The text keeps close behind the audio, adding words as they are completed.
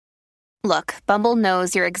Look, Bumble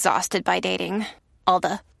knows you're exhausted by dating. All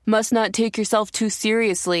the must not take yourself too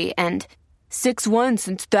seriously and 6'1"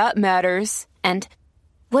 since that matters. And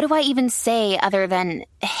what do I even say other than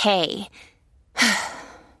hey?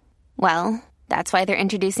 Well, that's why they're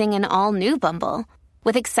introducing an all-new Bumble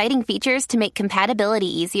with exciting features to make compatibility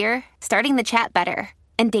easier, starting the chat better,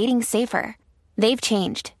 and dating safer. They've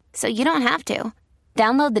changed, so you don't have to.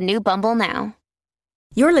 Download the new Bumble now.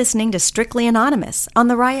 You're listening to Strictly Anonymous on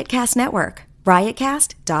the Riotcast Network,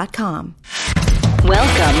 riotcast.com.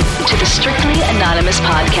 Welcome to the Strictly Anonymous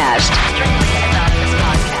Podcast. Strictly Anonymous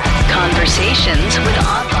Podcast. Conversations with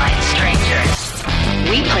online strangers.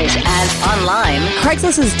 We place ads online.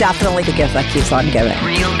 Craigslist is definitely the gift that keeps on giving.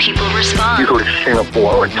 Real people respond. You go to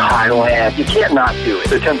Singapore or Thailand, you can't not do it.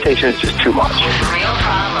 The temptation is just too much. With real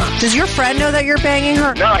problems. Does your friend know that you're banging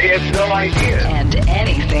her? No, he has no idea. And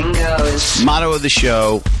anything goes. Motto of the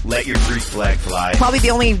show, let your Greek flag fly. Probably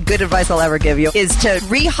the only good advice I'll ever give you is to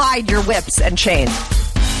re-hide your whips and chains.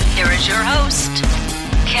 Here is your host,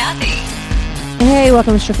 Kathy. Hey,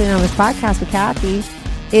 welcome to Strictly Anonymous Podcast with Kathy.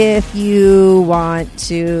 If you want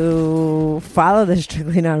to follow the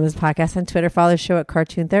Strictly Anonymous Podcast on Twitter, follow the show at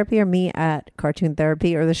Cartoon Therapy or me at Cartoon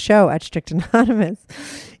Therapy or the show at Strict Anonymous.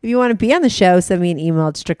 If you want to be on the show, send me an email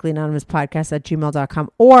at strictlyanonymouspodcast@gmail.com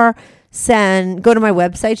or go to my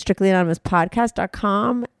website,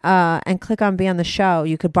 strictlyanonymouspodcast.com, and click on Be on the Show.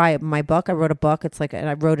 You could buy my book. I wrote a book. It's like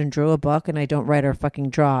I wrote and drew a book, and I don't write or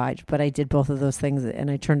fucking draw, but I did both of those things, and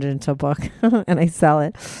I turned it into a book, and I sell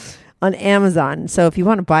it on Amazon. So if you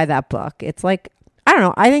want to buy that book, it's like, I don't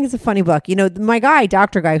know, I think it's a funny book. You know, my guy,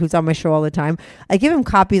 Dr. Guy, who's on my show all the time, I give him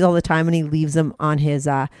copies all the time, and he leaves them on his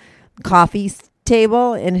coffee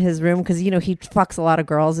table in his room because, you know, he fucks a lot of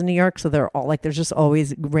girls in New York. So they're all like, there's just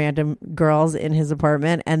always random girls in his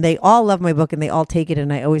apartment, and they all love my book and they all take it.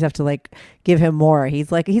 And I always have to like give him more.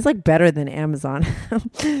 He's like better than Amazon.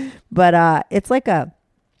 But it's like a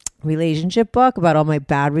relationship book about all my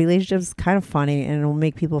bad relationships. Kind of funny, and it'll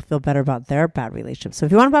make people feel better about their bad relationships. So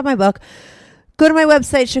if you want to buy my book, go to my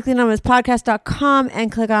website, strictlyanonymouspodcast.com,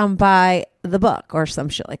 and click on buy the book or some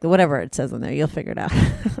shit like that. Whatever it says on there, you'll figure it out.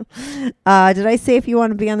 Did I say if you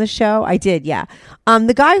want to be on the show? I did, yeah.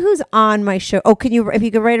 The guy who's on my show, if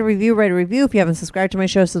you could write a review, write a review. If you haven't subscribed to my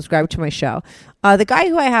show, subscribe to my show. The guy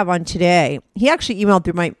who I have on today, he actually emailed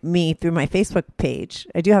through my Facebook page.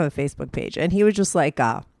 I do have a Facebook page, and he was just like,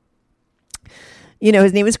 you know,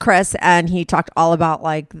 his name is Chris, and he talked all about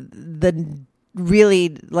like the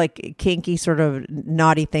really like kinky sort of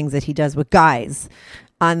naughty things that he does with guys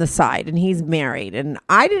on the side, and he's married. And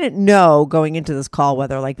I didn't know going into this call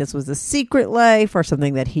whether like this was a secret life or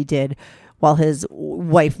something that he did while his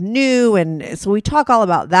wife knew. And so we talk all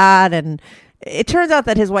about that, and it turns out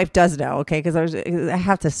that his wife does know, okay, because I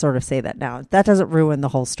have to sort of say that now. That doesn't ruin the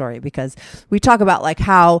whole story, because we talk about like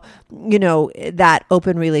how, you know, that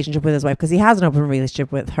open relationship with his wife, because he has an open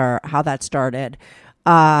relationship with her, how that started,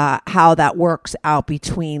 how that works out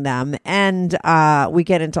between them. And we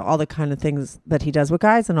get into all the kind of things that he does with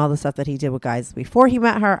guys and all the stuff that he did with guys before he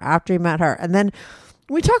met her, after he met her. And then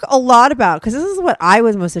we talk a lot about, because this is what I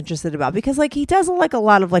was most interested about, because like he does like a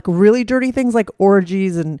lot of like really dirty things like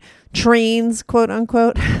orgies and trains, quote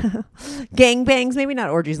unquote, gangbangs, maybe not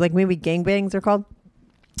orgies, like maybe gangbangs they're called,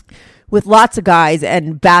 with lots of guys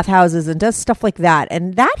and bathhouses, and does stuff like that.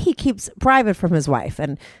 And that he keeps private from his wife.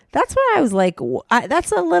 And that's what I was like,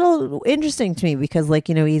 that's a little interesting to me, because like,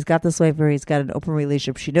 you know, he's got this wife where he's got an open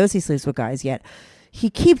relationship. She knows he sleeps with guys, yet he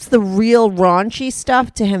keeps the real raunchy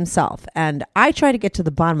stuff to himself. And I try to get to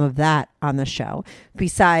the bottom of that on the show.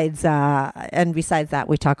 Besides that,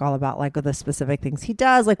 we talk all about like the specific things he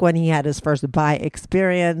does, like when he had his first bi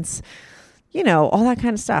experience, you know, all that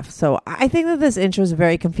kind of stuff. So I think that this intro is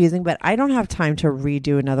very confusing, but I don't have time to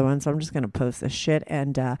redo another one. So I'm just going to post this shit,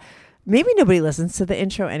 and maybe nobody listens to the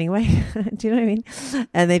intro anyway. Do you know what I mean?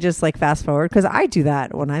 And they just like fast forward, because I do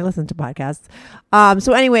that when I listen to podcasts.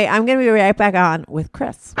 So anyway, I'm going to be right back on with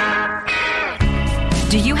Chris.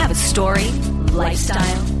 Do you have a story,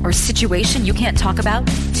 lifestyle, or situation you can't talk about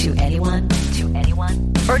to anyone?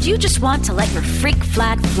 Or do you just want to let your freak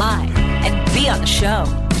flag fly and be on the show?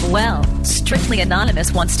 Well, Strictly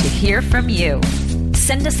Anonymous wants to hear from you.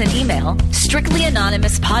 Send us an email,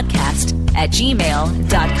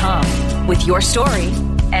 strictlyanonymouspodcast@gmail.com, with your story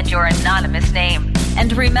and your anonymous name.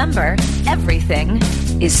 And remember, everything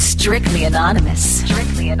is strictly anonymous.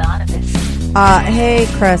 Strictly anonymous. Hey,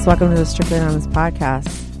 Chris, welcome to the Strictly Anonymous Podcast.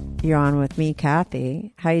 You're on with me,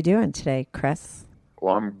 Kathy. How you doing today, Chris?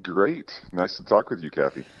 Well, I'm great. Nice to talk with you,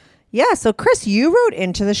 Kathy. Yeah, so Chris, you wrote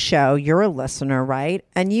into the show. You're a listener, right?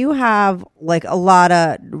 And you have like a lot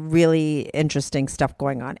of really interesting stuff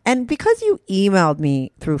going on. And because you emailed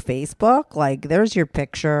me through Facebook, like there's your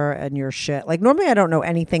picture and your shit. Like normally I don't know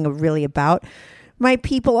anything really about my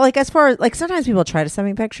people. Like as far as like sometimes people try to send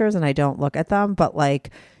me pictures and I don't look at them, but like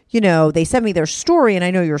they send me their story and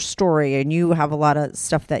I know your story and you have a lot of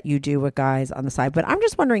stuff that you do with guys on the side. But I'm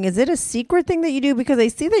just wondering, is it a secret thing that you do? Because I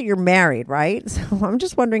see that you're married, right? So I'm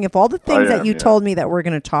just wondering if all the things that you told me that we're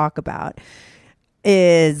going to talk about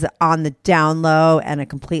is on the down low and a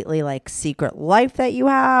completely like secret life that you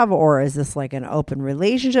have, or is this like an open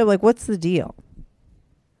relationship? Like what's the deal?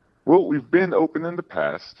 Well, we've been open in the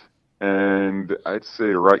past, and I'd say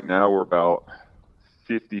right now we're about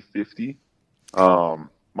 50-50.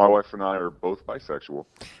 My wife and I are both bisexual,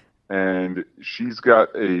 and she's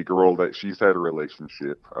got a girl that she's had a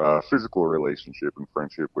relationship, physical relationship and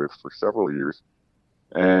friendship with for several years.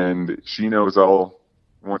 And she knows I'll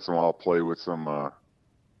once in a while play with some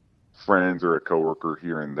friends or a coworker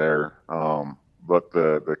here and there. But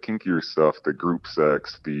the kinkier stuff, the group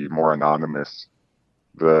sex, the more anonymous,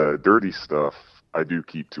 the dirty stuff, I do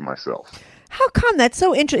keep to myself. How come? That's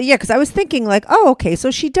so interesting. Yeah, because I was thinking like, oh, okay,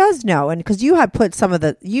 so she does know, and because you had put some of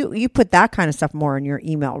the you put that kind of stuff more in your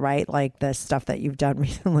email, right? Like the stuff that you've done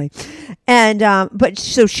recently, and but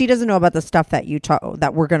so she doesn't know about the stuff that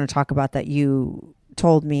that we're going to talk about that you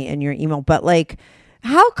told me in your email. But like,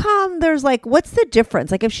 how come there's like, what's the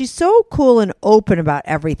difference? Like, if she's so cool and open about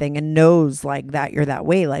everything and knows like that you're that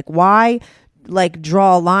way, like why like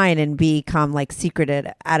draw a line and become like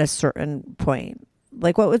secreted at a certain point?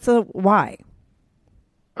 Like, what's the why?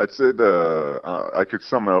 I'd say I could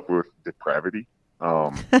sum it up with depravity.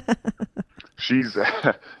 She's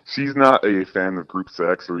not a fan of group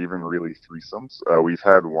sex or even really threesomes. We've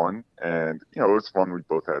had one, and it was fun. We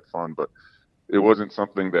both had fun, but it wasn't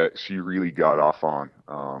something that she really got off on.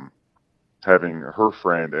 Having her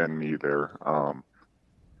friend and me there,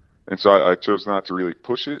 and so I chose not to really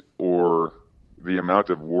push it, or the amount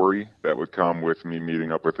of worry that would come with me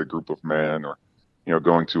meeting up with a group of men, or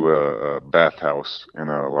going to a bathhouse in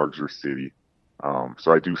a larger city.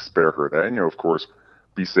 So I do spare her that. And, of course,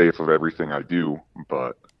 be safe of everything I do.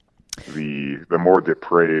 But the more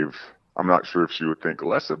depraved, I'm not sure if she would think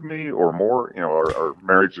less of me or more. Our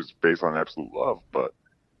marriage is based on absolute love. But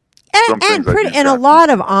and a lot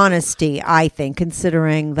of honesty, I think,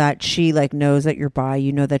 considering that she like knows that you're bi,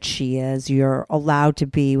 that she is. You're allowed to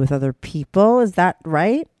be with other people. Is that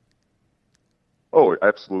right? Oh,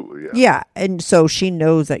 absolutely, yeah. Yeah, and so she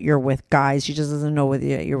knows that you're with guys. She just doesn't know whether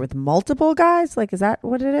you're with multiple guys. Like, is that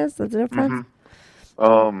what it is? That's the difference?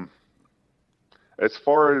 Mm-hmm. As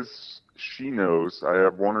far as she knows, I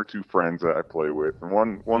have one or two friends that I play with, and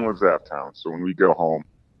one lives out of town. So when we go home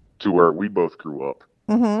to where we both grew up,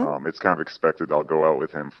 it's kind of expected I'll go out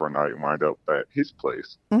with him for a night and wind up at his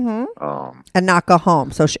place. Mm-hmm. And not go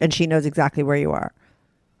home. So and she knows exactly where you are.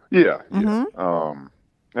 Yeah, yeah.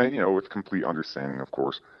 And, with complete understanding, of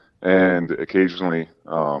course. And occasionally,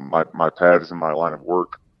 my paths in my line of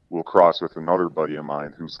work will cross with another buddy of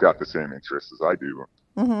mine who's got the same interests as I do.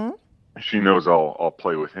 Mm-hmm. She knows I'll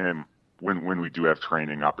play with him when we do have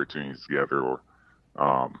training opportunities together, or,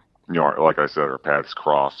 like I said, our paths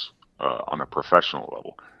cross on a professional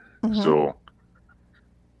level. Mm-hmm. So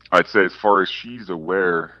I'd say as far as she's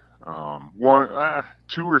aware, 2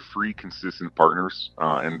 or 3 consistent partners,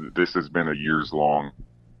 and this has been a years-long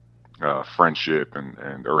friendship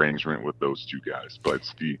and arrangement with those 2 guys. But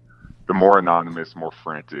it's the more anonymous, more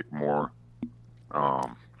frantic, more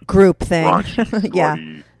group thing, raunchy, yeah,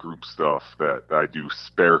 group stuff that I do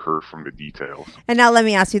spare her from the details. And now let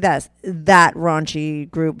me ask you this: that raunchy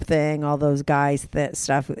group thing, all those guys, that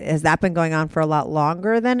stuff, has that been going on for a lot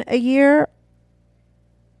longer than a year?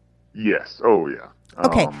 Yes. Oh, yeah.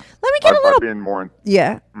 Okay. Let me get a little. I've been more.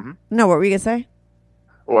 Yeah. Mm-hmm. No, what were you gonna say?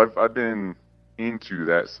 Well, I've been into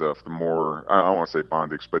that stuff. The more, I don't want to say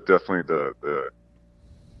bondage, but definitely the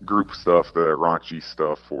group stuff, the raunchy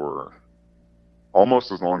stuff, for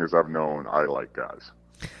almost as long as I've known I like guys.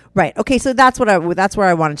 Right. Okay. So that's where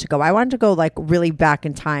I wanted to go. I wanted to go like really back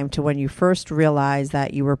in time to when you first realized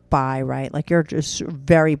that you were bi, right? Like you're just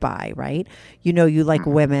very bi, right? You like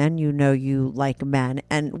women, you like men.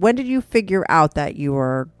 And when did you figure out that you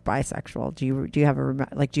were bisexual? Do you have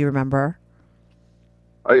do you remember?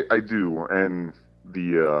 I do. And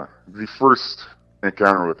the first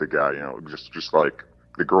encounter with the guy, just like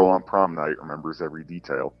the girl on prom night remembers every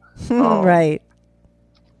detail. Right.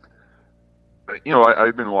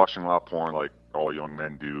 I've been watching a lot of porn like all young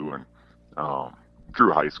men do, and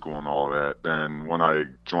through high school and all that. And when I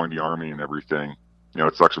joined the Army and everything,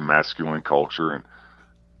 it's such a masculine culture, and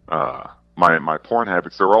my porn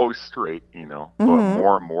habits, they were always straight, you know, but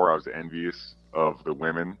more and more I was envious of the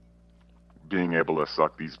women being able to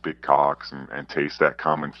suck these big cocks and taste that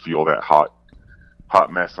cum and feel that hot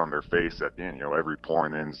mess on their face at the end. You know, every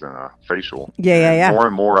porn ends in a facial. Yeah. More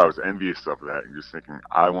and more I was envious of that and just thinking,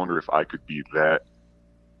 I wonder if I could be that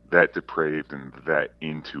depraved and that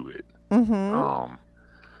into it.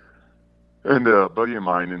 And a buddy of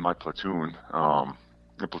mine in my platoon,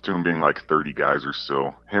 the platoon being like 30 guys or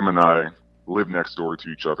so, him and I lived next door to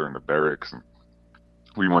each other in the barracks, and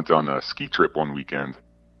we went on a ski trip one weekend.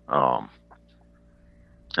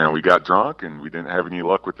 And we got drunk, and we didn't have any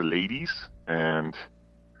luck with the ladies, and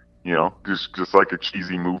you know, just like a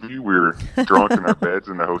cheesy movie, we were drunk in our beds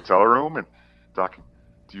in the hotel room and talking.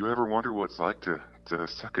 Do you ever wonder what it's like to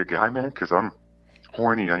suck a guy, man? Because I'm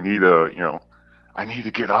horny. I need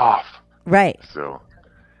to get off. Right. So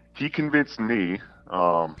he convinced me.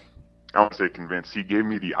 I won't say convinced. He gave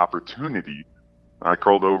me the opportunity. I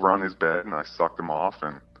crawled over on his bed and I sucked him off,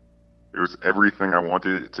 and it was everything I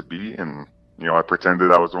wanted it to be. And you know, I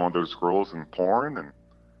pretended I was one of those girls in porn, and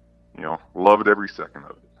you know, loved every second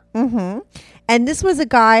of it. And this was a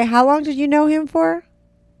guy. How long did you know him for?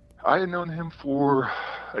 I had known him for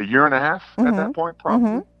a year and a half at that point,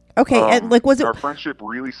 probably. Okay, and like, was it our friendship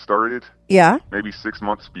really started? Yeah, maybe 6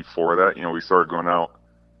 months before that. You know, we started going out,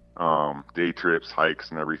 day trips,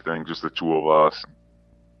 hikes, and everything. Just the two of us.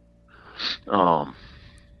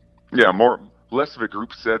 Less of a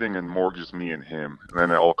group setting and more just me and him. And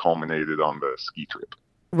then it all culminated on the ski trip.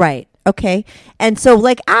 Right. Okay. And so,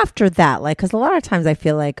 like, after that, like, because a lot of times I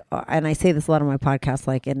feel like, and I say this a lot on my podcast,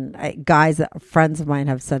 like, and guys, friends of mine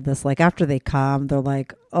have said this, like, after they come, they're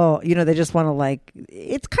like, oh, you know, they just want to, like,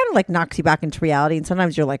 it's kind of like knocks you back into reality. And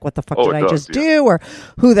sometimes you're like, what the fuck did I just do? Or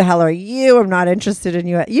who the hell are you? I'm not interested in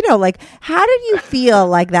you. You know, like, how did you feel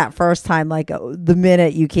like that first time, like, the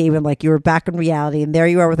minute you came and, like, you were back in reality and there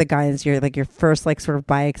you are with a guy and you're, like, your first, like, sort of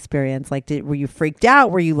bi experience? Like, were you freaked out?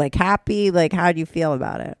 Were you, like, happy? Like, how do you feel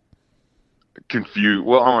about it? Confused.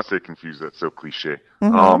 Well, I don't want to say confused. That's so cliche.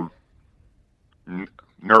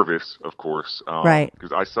 Nervous, of course. Right.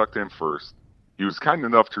 Because I sucked him first. He was kind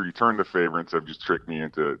enough to return the favor instead of just trick me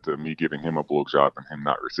into me giving him a blowjob and him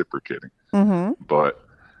not reciprocating. But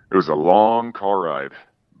it was a long car ride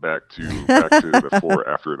back to the fort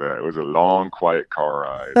after that. It was a long, quiet car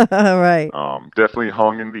ride. Right. Definitely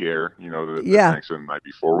hung in the air. You know, the thanks for the night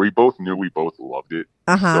before. We both knew we both loved it.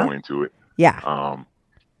 So into it. Yeah.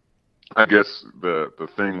 I guess the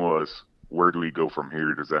thing was, where do we go from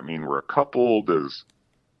here? Does that mean we're a couple?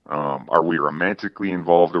 Are we romantically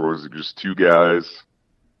involved, or was it just two guys,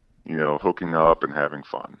 you know, hooking up and having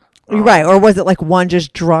fun? Right. Or was it like one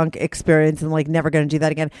just drunk experience and like never going to do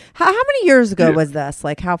that again? How many years ago was this?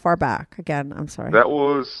 Like, how far back? Again, I'm sorry. That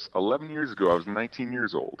was 11 years ago. I was 19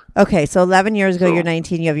 years old. Okay. So 11 years ago, you're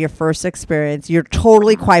 19. You have your first experience. You're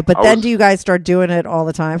totally quiet. But then do you guys start doing it all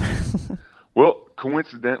the time? Well,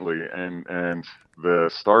 coincidentally, and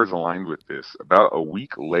the stars aligned with this, about a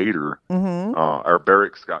week later, our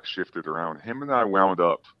barracks got shifted around. Him and I wound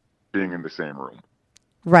up being in the same room.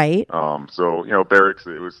 Right. So, you know, barracks,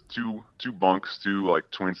 it was two bunks, two like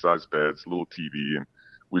twin size beds, little TV, and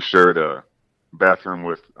we shared a bathroom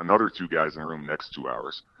with another two guys in a room next to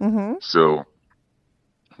ours. So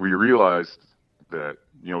we realized that,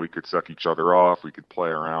 you know, we could suck each other off, we could play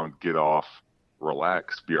around, get off,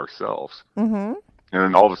 relax, be ourselves. And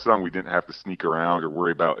then all of a sudden we didn't have to sneak around or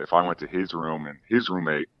worry about if I went to his room and his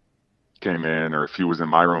roommate came in, or if he was in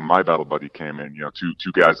my room, my battle buddy came in, you know,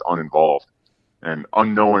 two guys uninvolved and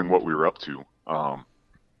unknowing what we were up to.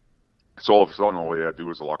 So all of a sudden all we had to do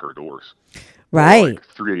was lock our doors. Right. Like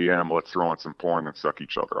 3 a.m., let's throw on some porn and suck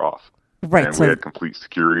each other off. Right. And we had complete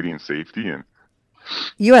security and safety. And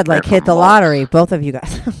you had like hit the lottery, both of you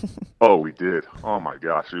guys. Oh, we did. Oh my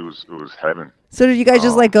gosh, it was heaven. So did you guys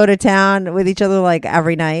just like go to town with each other like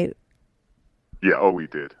every night? Yeah, we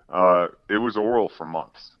did. It was oral for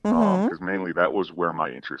months because mainly that was where my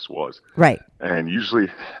interest was. Right. And usually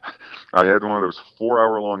I had one of those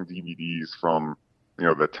 4-hour-long DVDs from, you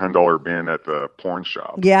know, the $10 bin at the porn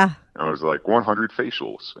shop. Yeah. And it was like 100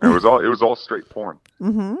 facials. And it was all straight porn.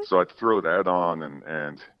 So I'd throw that on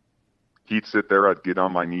and he'd sit there. I'd get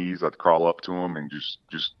on my knees. I'd crawl up to him and just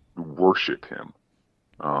worship him.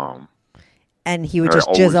 And he would just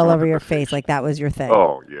jizz all over your face. Like that was your thing.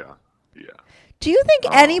 Oh, yeah. Yeah. Do you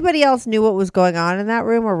think anybody else knew what was going on in that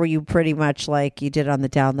room, or were you pretty much like you did it on the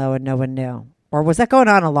down low and no one knew? Or was that going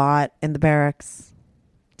on a lot in the barracks?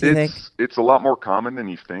 Do you think? It's a lot more common than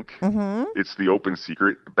you think. It's the open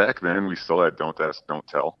secret. Back then, we still had don't ask, don't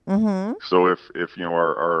tell. So if you know,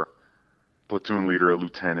 our platoon leader, a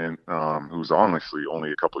lieutenant, who's honestly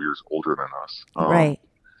only a couple years older than us. Right.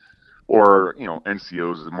 Or,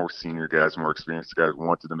 NCOs, the more senior guys, more experienced guys,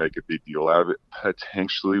 wanted to make a big deal out of it.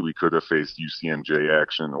 Potentially, we could have faced UCMJ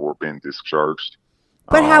action or been discharged.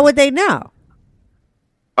 But how would they know?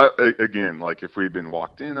 Again, like if we'd been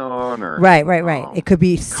walked in on, or right. It could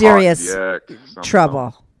be serious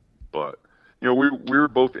trouble. But we were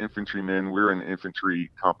both infantrymen. We were an infantry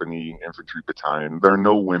company, infantry battalion. There are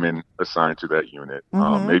no women assigned to that unit.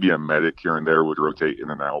 Maybe a medic here and there would rotate in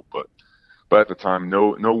and out, but at the time,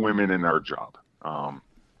 no women in our job. Our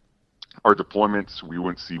deployments, we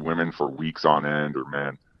wouldn't see women for weeks on end, or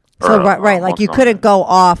men. So right, like you couldn't go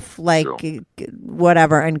off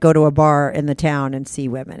whatever and go to a bar in the town and see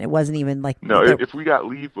women. It wasn't even like if we got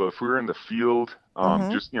leave, if we were in the field,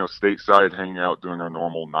 just stateside, hanging out, doing our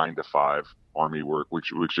normal 9 to 5 Army work,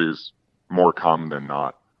 which is more common than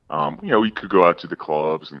not. We could go out to the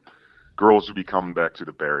clubs, and girls would be coming back to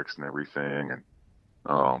the barracks and everything, and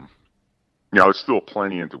there's still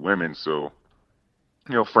plenty into women, so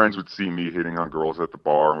friends would see me hitting on girls at the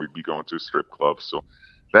bar, and we'd be going to a strip club, so.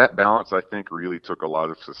 That balance, I think, really took a lot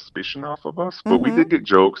of suspicion off of us. But we did get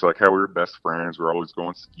jokes like how we were best friends. We're always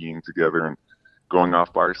going skiing together and going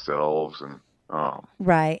off by ourselves. And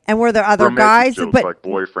right. And were there other guys? Jokes like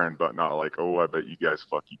boyfriend, but not like, oh, I bet you guys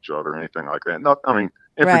fuck each other or anything like that.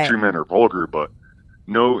 Infantrymen are vulgar, but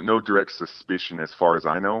no direct suspicion as far as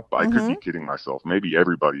I know. But I could be kidding myself. Maybe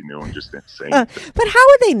everybody knew and just didn't say anything. But how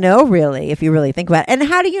would they know, really, if you really think about it? And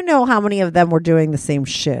how do you know how many of them were doing the same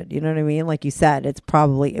shit? You know what I mean? Like you said,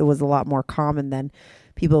 it was a lot more common than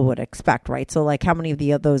people would expect, right? So, like, how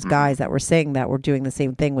many of those guys that were saying that were doing the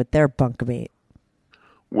same thing with their bunkmate?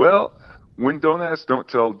 Well, when Don't Ask, Don't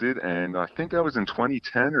Tell did end, I think that was in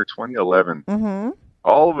 2010 or 2011.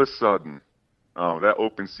 All of a sudden, that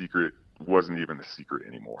open secret wasn't even a secret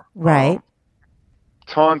anymore. Right.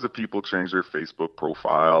 Tons of people changed their Facebook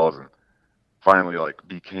profiles and finally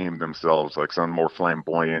became themselves like some more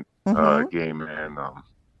flamboyant gay men,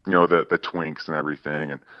 the twinks and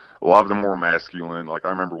everything. And a lot of them were masculine. Like I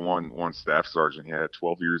remember one staff sergeant, he had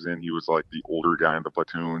 12 years in, he was like the older guy in the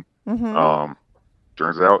platoon.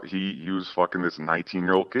 Turns out he was fucking this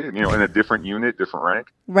 19-year-old kid, in a different unit, different rank.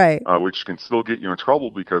 Right. Which can still get you in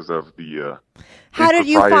trouble because of the... How did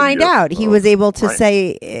you find out? He was able to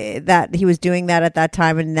say that he was doing that at that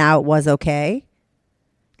time and now it was okay?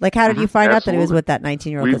 Like, how did you find out that he was with that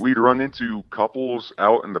 19-year-old? We'd run into couples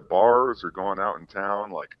out in the bars or going out in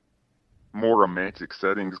town, like more romantic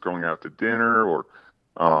settings, going out to dinner or...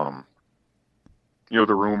 the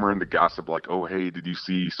rumor and the gossip like, oh, hey, did you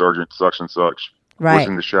see Sergeant such and such? Right. Was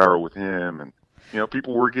in the shower with him, and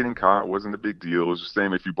people were getting caught. It wasn't a big deal. It was the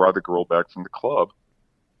same if you brought the girl back from the club.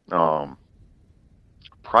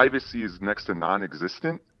 Privacy is next to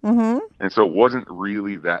non-existent, and so it wasn't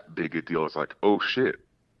really that big a deal. It's like, oh shit,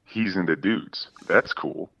 he's into dudes. That's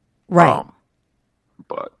cool, right?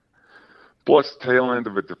 But plus, tail end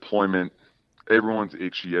of a deployment, everyone's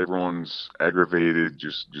itchy, everyone's aggravated,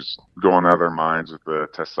 just going out of their minds with the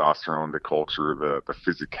testosterone, the culture, the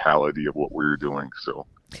physicality of what we were doing. So,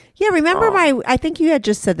 yeah, remember I think you had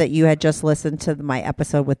just said that you had just listened to my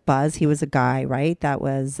episode with Buzz. He was a guy, right? That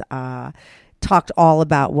was talked all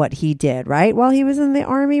about what he did, right? While he was in the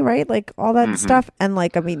Army, right? Like all that stuff. And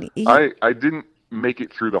like, I mean, I didn't make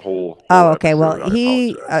it through the whole okay. episode. Well,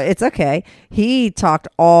 it's okay. He talked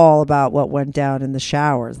all about what went down in the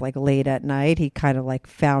showers, like late at night. He kind of like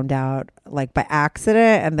found out like by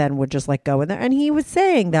accident and then would just like go in there. And he was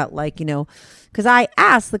saying that like, because I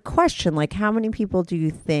asked the question, like, how many people do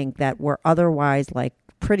you think that were otherwise like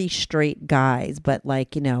pretty straight guys, but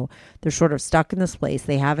like, they're sort of stuck in this place.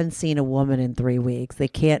 They haven't seen a woman in 3 weeks. They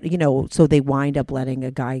can't, so they wind up letting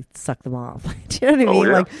a guy suck them off. Do you know what I mean?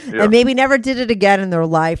 Yeah, like, and maybe never did it again in their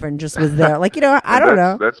life and just was there. Like, I don't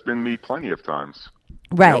know. That's been me plenty of times.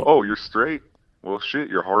 Right. You're straight. Well, shit,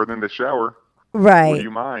 you're harder than the shower. Right. What do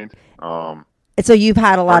you mind? So you've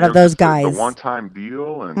had a lot of those guys. The one-time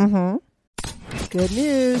deal and... Good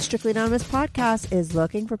news. Strictly Anonymous Podcast is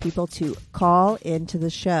looking for people to call into the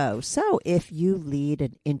show. So if you lead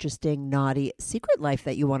an interesting, naughty secret life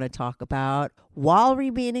that you want to talk about while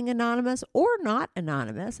remaining anonymous or not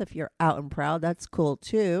anonymous, if you're out and proud, that's cool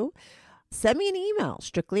too. Send me an email,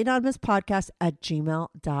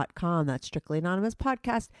 strictlyanonymouspodcast@gmail.com. That's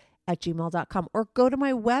strictlyanonymouspodcast@gmail.com. Or go to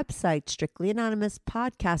my website,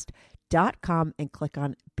 strictlyanonymouspodcast.com, and click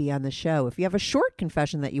on Be on the Show. If you have a short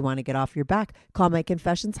confession that you want to get off your back, call my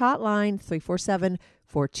confessions hotline,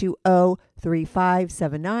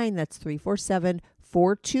 347-420-3579. That's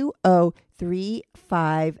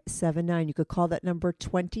 420-3579. You could call that number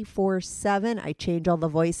 24/7. I change all the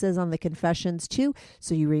voices on the confessions too,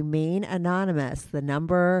 so you remain anonymous. The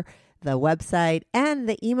number, the website, and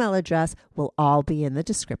the email address will all be in the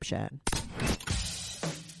description.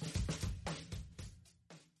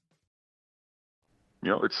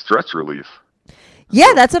 It's stress relief. Yeah,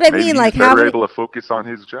 So that's what I maybe mean. he's Like, better able to focus on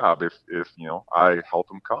his job if I help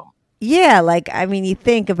him come. yeah, like, I mean, you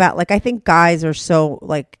think about, like, I think guys are so,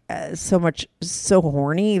 like, so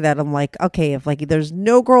horny that I'm like, okay, if, like, there's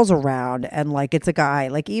no girls around and, like, it's a guy,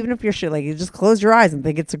 like, even if you're shit, like, you just close your eyes and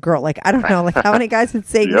think it's a girl. Like, I don't know, like, how many guys would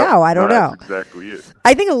say Yep. no? I don't know. That's exactly it.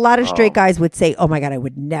 I think a lot of straight guys would say, oh my God, I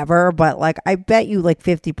would never. But, like, I bet you, like,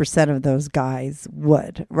 50% of those guys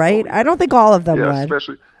would, right? I don't think all of them Yeah, would.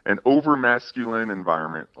 especially an over-masculine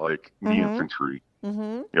environment like the infantry.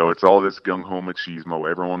 Mm-hmm. It's all this gung-ho machismo.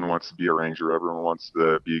 Everyone wants to be a ranger. Everyone wants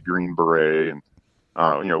to be a Green Beret. And,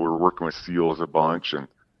 we're working with SEALs a bunch. And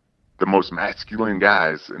the most masculine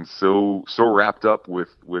guys, and so wrapped up with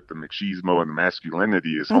the machismo and the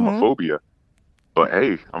masculinity is homophobia. But,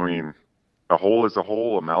 hey, I mean, a hole is a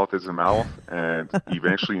hole, a mouth is a mouth. And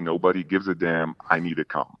eventually nobody gives a damn. I need to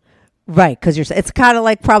come. Right, because it's kind of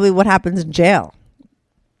like probably what happens in jail.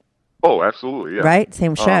 Oh, absolutely, yeah. Right?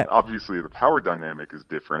 Same shit. Obviously, the power dynamic is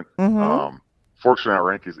different. Mm-hmm. Fortunately, our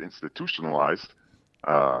rank is institutionalized.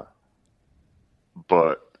 But,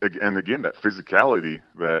 again, that physicality,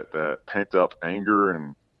 that pent-up anger,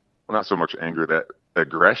 and well, not so much anger, that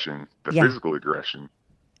aggression, the physical aggression.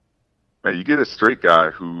 Man, you get a straight guy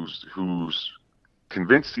who's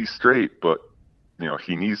convinced he's straight, but,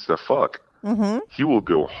 he needs to fuck. Mm-hmm. He will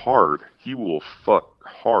go hard. He will fuck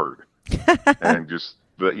hard. And just...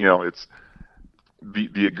 But it's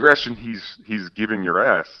the aggression he's giving your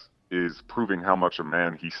ass is proving how much a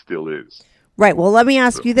man he still is. Right. Well, let me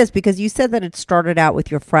ask you this, because you said that it started out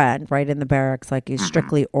with your friend, right, in the barracks, like you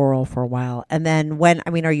strictly oral for a while, and then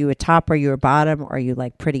are you a top, are you a bottom, or are you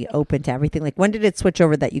like pretty open to everything? Like, when did it switch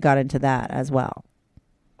over that you got into that as well?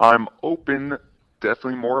 I'm open,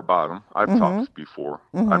 definitely more a bottom. I've topped before.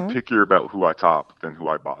 I'm pickier about who I top than who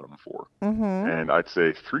I bottom for, and I'd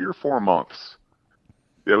say 3 or 4 months.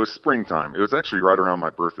 It was springtime. It was actually right around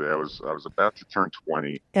my birthday. I was about to turn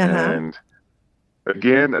 20, and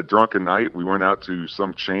again, a drunken night. We went out to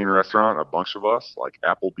some chain restaurant, a bunch of us, like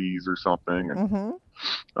Applebee's or something, and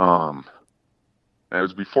and it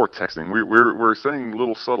was before texting. We were sending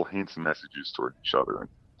little subtle hints and messages toward each other.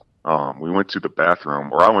 And we went to the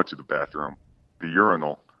bathroom, or I went to the bathroom, the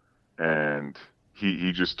urinal, and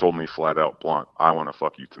he just told me flat out, blunt, I want to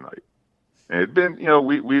fuck you tonight. And it'd been,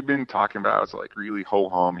 we've been talking about, it's like really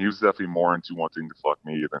ho-hum. He was definitely more into wanting to fuck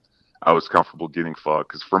me than I was comfortable getting fucked,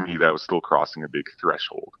 because for me, that was still crossing a big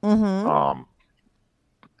threshold. And,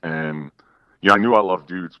 I knew I loved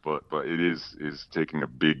dudes, but it is taking a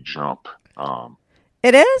big jump.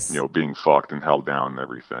 It is? Being fucked and held down and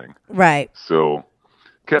everything. Right. So...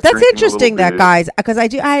 That's interesting that guys, because I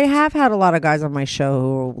have had a lot of guys on my show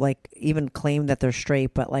who like even claim that they're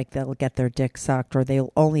straight, but like they'll get their dick sucked, or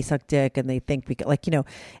they'll only suck dick, and they think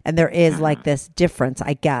and there is like this difference,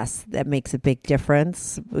 I guess, that makes a big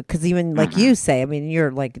difference, because even like you say, I mean,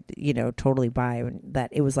 you're like, totally bi,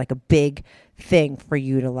 that it was like a big thing for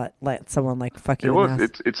you to let someone like fuck you.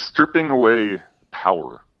 It's stripping away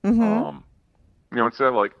power. Instead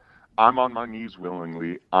of like, I'm on my knees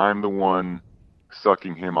willingly, I'm the one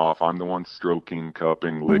sucking him off, I'm the one stroking,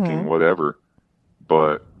 cupping, licking, whatever.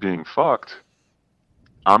 But being fucked,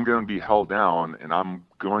 I'm going to be held down, and I'm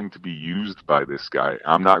going to be used by this guy.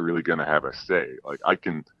 I'm not really going to have a say. Like, I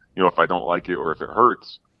can, if I don't like it or if it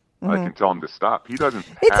hurts, I can tell him to stop. He doesn't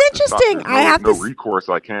have It's interesting. To stop. I have no recourse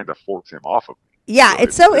I can to force him off of me. Yeah, so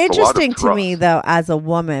it's so interesting to trust. me, though, as a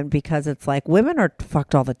woman, because it's like women are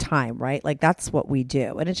fucked all the time, right? Like, that's what we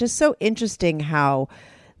do. And it's just so interesting how,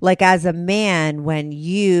 like, as a man, when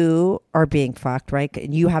you are being fucked, right,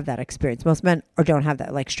 and you have that experience, most men don't have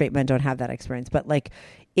that, like straight men don't have that experience, but like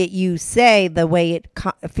you say the way it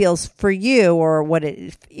feels for you, or what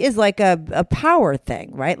it is, like a power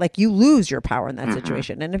thing, right? Like, you lose your power in that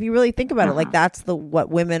situation. And if you really think about it, like, that's what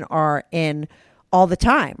women are in all the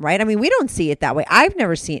time, right? I mean, we don't see it that way. I've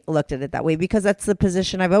never looked at it that way, because that's the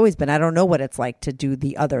position I've always been. I don't know what it's like to do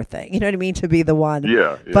the other thing. You know what I mean? To be the one.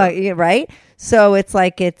 Yeah. But right. So it's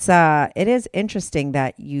like it is interesting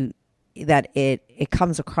that it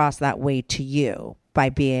comes across that way to you by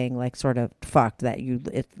being like sort of fucked. That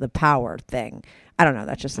it's the power thing. I don't know.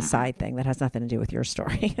 That's just a side thing that has nothing to do with your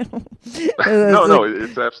story. No,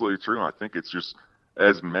 it's absolutely true. I think it's just,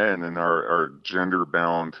 as men in our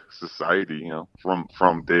gender-bound society,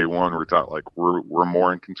 from day one, we're taught like we're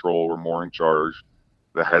more in control, we're more in charge,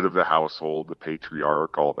 the head of the household, the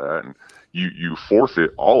patriarch, all that, and you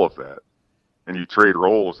forfeit all of that, and you trade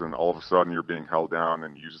roles, and all of a sudden you're being held down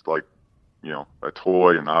and used like, a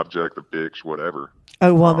toy, an object, a bitch, whatever.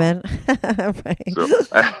 A woman. Right. So,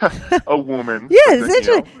 a woman. Yeah, it's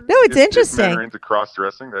interesting. It's interesting. If men are into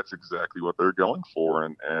cross-dressing, that's exactly what they're going for,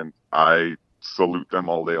 and I salute them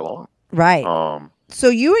all day long. Right. So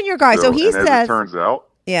you and your guy. So he says. As it turns out.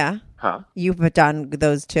 Yeah. Huh? You've done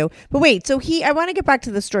those two. But wait, so I want to get back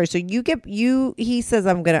to the story. So he says,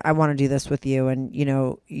 I want to do this with you. And,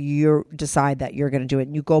 you decide that you're going to do it,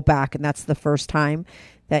 and you go back, and that's the first time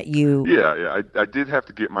that you. Yeah. I did have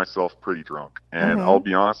to get myself pretty drunk, and I'll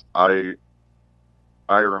be honest, I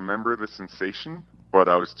remember the sensation, but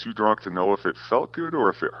I was too drunk to know if it felt good or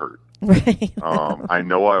if it hurt. Right. I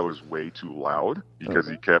know I was way too loud because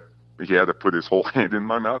he had to put his whole hand in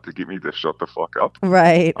my mouth to get me to shut the fuck up.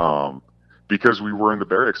 Right. Because we were in the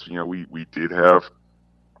barracks, we did have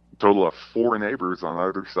a total of 4 neighbors on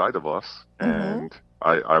either side of us, and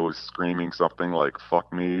I was screaming something like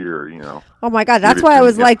 "fuck me" or Oh my God, that's why I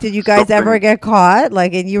was like, did you guys ever get caught?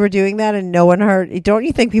 Like, and you were doing that and no one heard? Don't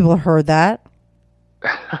you think people heard that?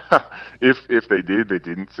 If they did, they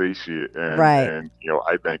didn't say shit, and, right. And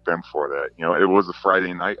I thank them for that. It was a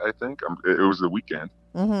Friday night, I think. It was the weekend.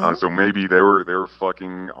 So maybe they were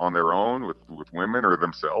fucking on their own with women or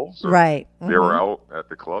themselves. Or right. They were out at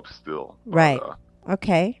the club still. Right.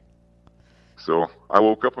 Okay. So I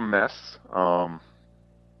woke up a mess.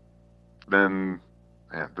 Then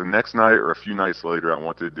the next night or a few nights later, I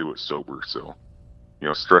wanted to do it sober. So,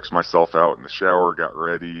 stretched myself out in the shower, got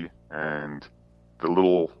ready, and the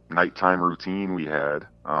little nighttime routine we had,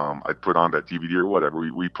 I'd put on that DVD or whatever.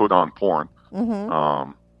 We put on porn.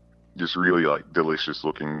 Just really like delicious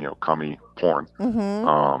looking, cummy porn.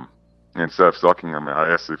 And instead of sucking him,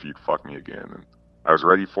 I asked if he'd fuck me again. And I was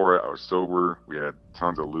ready for it. I was sober. We had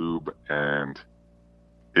tons of lube, and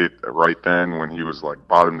it right then when he was like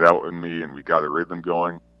bottomed out in me and we got a rhythm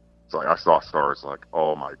going, it's like I saw stars. Like,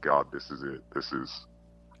 oh my God, this is it. This is,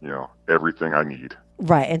 everything I need.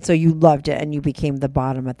 Right. And so you loved it, and you became the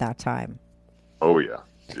bottom at that time. Oh yeah.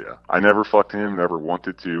 I never fucked him. Never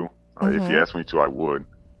wanted to. If he asked me to, I would.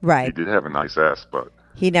 Right. He did have a nice ass, but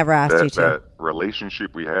he never asked you to. That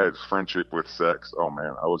relationship we had, friendship with sex, oh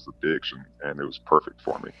man, I was addiction, and it was perfect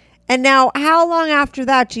for me. And now, how long after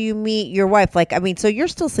that do you meet your wife? Like, I mean, so you're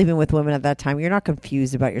still sleeping with women at that time. You're not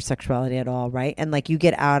confused about your sexuality at all, right? And like, you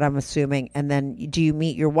get out, I'm assuming, and then do you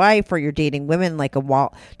meet your wife, or you're dating women like a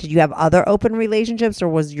while? Did you have other open relationships, or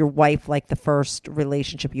was your wife like the first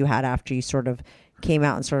relationship you had after you sort of came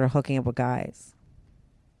out and started hooking up with guys?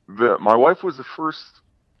 My wife was the first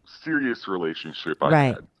serious relationship I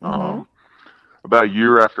right. had. About a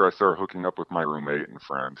year after I started hooking up with my roommate and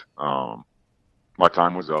friend, my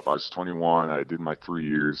time was up. I was 21. I did my 3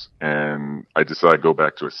 years, and I decided to go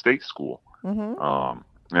back to a state school and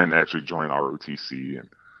actually join ROTC. And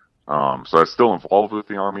so I was still involved with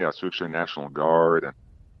the Army. I switched to the National Guard, and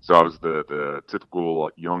so I was the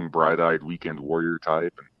typical young, bright-eyed weekend warrior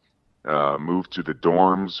type. And moved to the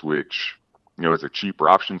dorms, which is a cheaper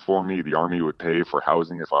option for me. The Army would pay for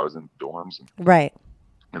housing if I was in the dorms. Right.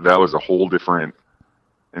 And that was a whole different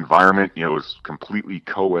environment. It was completely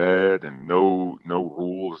co-ed and no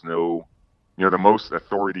rules, the most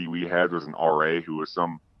authority we had was an RA who was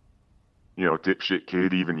some, dipshit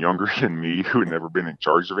kid, even younger than me, who had never been in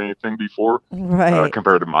charge of anything before, right.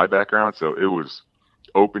 Compared to my background. So it was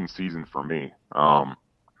open season for me. But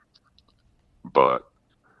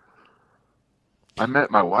I met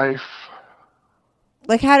my wife.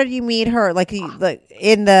 Like, how did you meet her? Like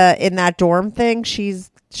in that dorm thing, she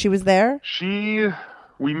was there?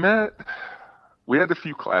 We met. We had a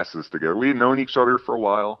few classes together. We had known each other for a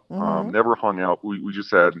while. Never hung out. We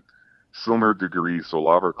just had similar degrees, so a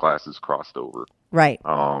lot of our classes crossed over. Right.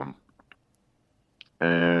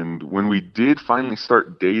 And when we did finally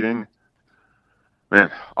start dating,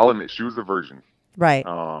 man, I'll admit she was a virgin. Right.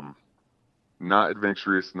 Not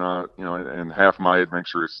adventurous, and half my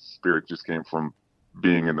adventurous spirit just came from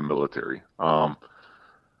being in the military.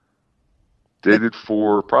 Dated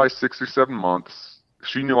for probably 6 or 7 months.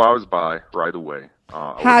 She knew I was bi right away.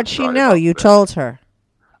 How'd she know? You told her.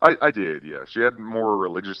 I did, yeah. She had more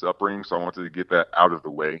religious upbringing, so I wanted to get that out of the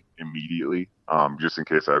way immediately, just in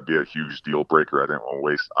case that would be a huge deal breaker. I didn't want to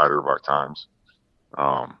waste either of our times.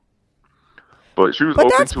 But she was open to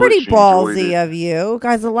it. But that's pretty ballsy of you.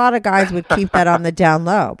 Guys, a lot of guys would keep that on the down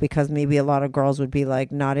low because maybe a lot of girls would be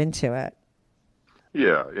like not into it.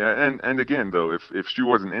 Yeah. And again, though, if she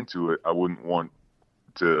wasn't into it, I wouldn't want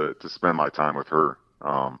to spend my time with her.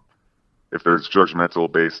 If there's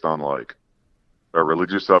judgmental based on like a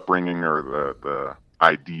religious upbringing or the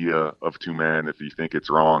idea of two men, if you think it's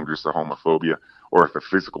wrong, just a homophobia, or if the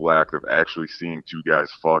physical act of actually seeing two guys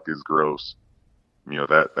fuck is gross,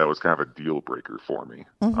 that was kind of a deal breaker for me.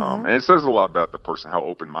 And it says a lot about the person, how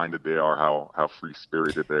open-minded they are, how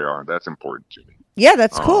free-spirited they are, and that's important to me. Yeah,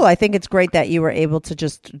 that's cool. I think it's great that you were able to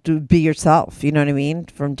just be yourself, you know what I mean,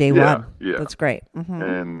 from day one. Yeah. That's great.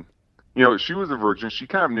 And, she was a virgin. She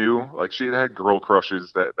kind of knew, like, she had girl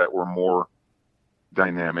crushes that were more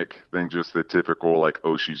dynamic than just the typical, like,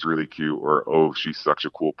 oh, she's really cute, or oh, she's such a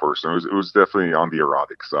cool person. It was definitely on the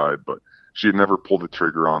erotic side, but she had never pulled the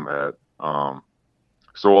trigger on that.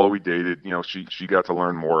 So while we dated, she got to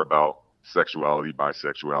learn more about sexuality,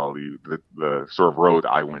 bisexuality, the sort of road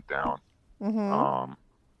I went down.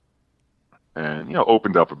 And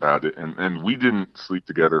opened up about it, and we didn't sleep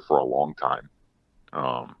together for a long time.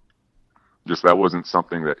 Just that wasn't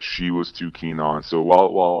something that she was too keen on. So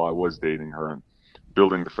while I was dating her and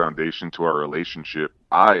building the foundation to our relationship,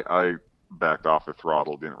 I backed off the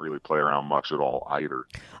throttle, didn't really play around much at all either.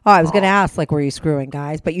 Oh, I was going to ask, like, were you screwing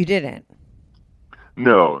guys? But you didn't.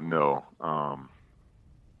 No.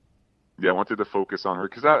 Yeah, I wanted to focus on her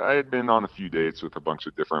because I had been on a few dates with a bunch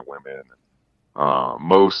of different women.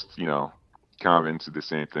 Most, kind of into the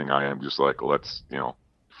same thing I am, just like, let's,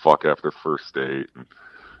 fuck after first date. And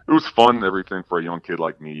it was fun, everything for a young kid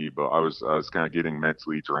like me, but I was kind of getting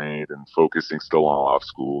mentally drained and focusing still on off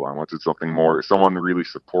school. I wanted something more, someone really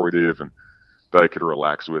supportive and that I could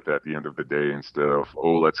relax with at the end of the day instead of,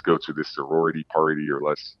 oh, let's go to this sorority party or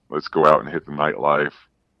let's go out and hit the nightlife.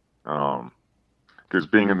 Because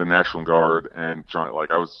being in the National Guard and trying, like,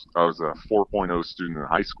 I was a 4.0 student in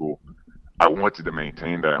high school. I wanted to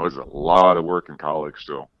maintain that. It was a lot of work in college,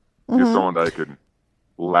 so get someone that I could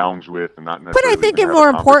lounge with and not necessarily. But I think it's more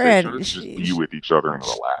important, just be with each other and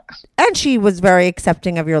relax. And she was very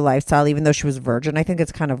accepting of your lifestyle, even though she was a virgin. I think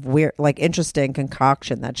it's kind of weird, like interesting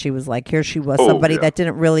concoction that she was like, here she was, somebody that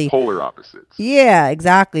didn't really polar opposites. Yeah,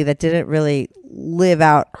 exactly. That didn't really live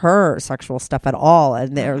out her sexual stuff at all,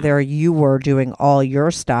 and there you were doing all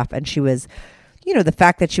your stuff, and she was. The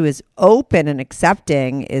fact that she was open and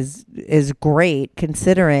accepting is great,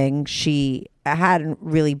 considering she hadn't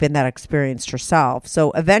really been that experienced herself.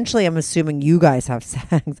 So eventually, I'm assuming you guys have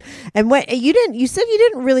sex. And when you said you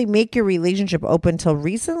didn't really make your relationship open till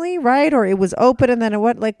recently, right? Or it was open and then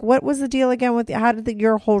what was the deal again with how did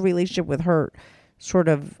your whole relationship with her sort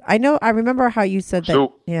of? I remember how you said that.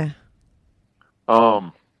 So, yeah.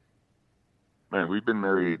 Man, we've been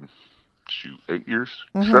married. 8 years,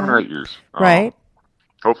 7 or 8 years. Right.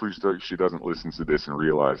 Hopefully she doesn't listen to this and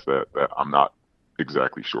realize that I'm not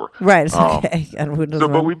exactly sure. Right. It's okay.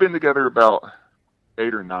 But we've been together about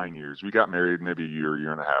 8 or 9 years. We got married maybe a year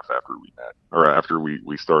and a half after we met, or after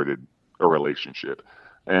we started a relationship.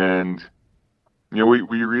 And,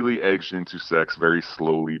 we really edged into sex very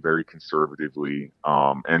slowly, very conservatively.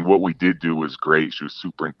 And what we did do was great. She was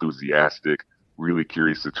super enthusiastic, really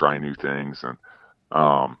curious to try new things.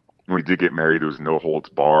 And, when we did get married, it was no holds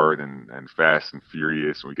barred and fast and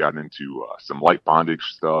furious. And we got into some light bondage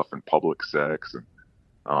stuff and public sex and,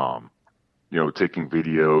 taking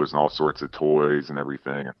videos and all sorts of toys and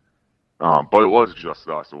everything. But it was just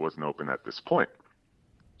us. It wasn't open at this point.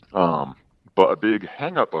 But a big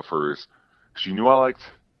hang up of hers, she knew I liked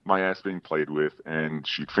my ass being played with, and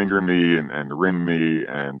she'd finger me and rim me.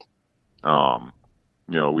 And,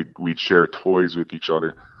 we'd share toys with each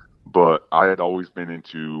other. But I had always been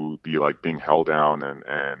into the being held down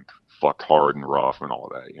and fucked hard and rough and all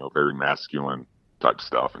of that, very masculine type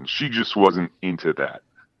stuff. And she just wasn't into that.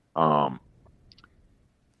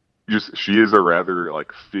 She is a rather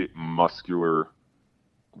fit, muscular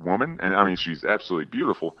woman. And I mean, she's absolutely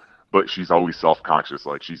beautiful, but she's always self-conscious.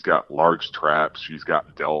 Like, she's got large traps. She's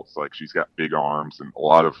got delts. Like, she's got big arms and a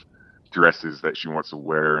lot of dresses that she wants to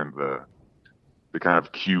wear, and the kind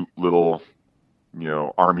of cute little,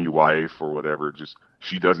 army wife or whatever, just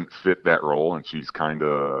she doesn't fit that role, and she's kind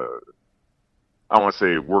of, I don't want to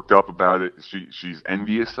say worked up about it. She's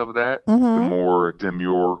envious of that, the more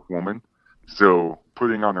demure woman. So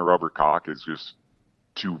putting on a rubber cock is just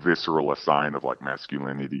too visceral a sign of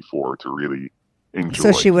masculinity for her to really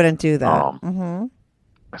enjoy. So she wouldn't do that.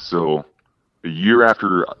 So a year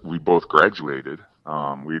after we both graduated,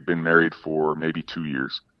 we'd been married for maybe 2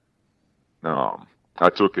 years. I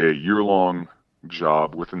took a year-long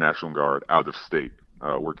job with the National Guard out of state,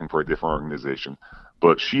 working for a different organization.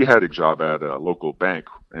 But she had a job at a local bank,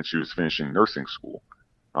 and she was finishing nursing school,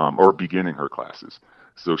 or beginning her classes.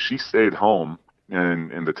 So she stayed home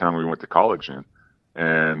in the town we went to college in,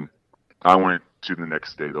 and I went to the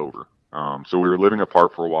next state over. So we were living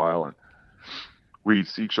apart for a while, and we'd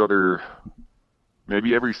see each other,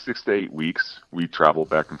 maybe every 6 to 8 weeks, we travel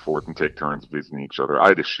back and forth and take turns visiting each other. I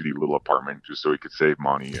had a shitty little apartment just so we could save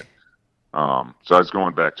money. And so I was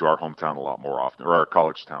going back to our hometown a lot more often, or our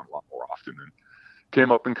college town a lot more often. And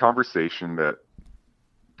came up in conversation that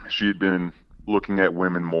she had been looking at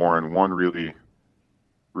women more, and one really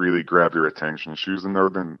grabbed her attention. She was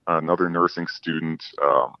another nursing student,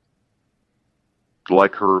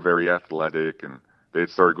 like her, very athletic, and they had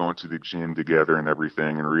started going to the gym together and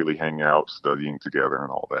everything, and really hang out, studying together and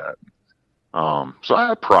all that. So I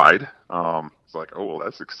had pride. It's like, oh, well,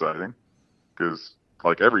 that's exciting, because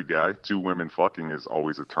like every guy, 2 women fucking is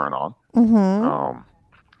always a turn on. Mm-hmm.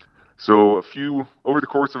 So over the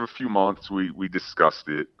course of a few months, we discussed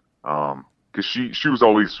it. Because she was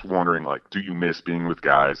always wondering, like, do you miss being with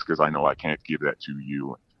guys? Because I know I can't give that to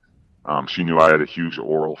you. She knew I had a huge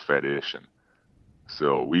oral fetish, and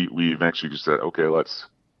so we eventually just said, okay, let's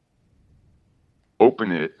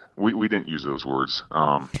open it. We didn't use those words.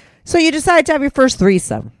 So you decided to have your first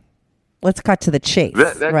threesome. Let's cut to the chase,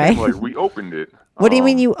 that right? Like, we opened it. What do you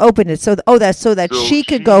mean you opened it? So she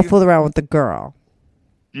could go fool around with the girl.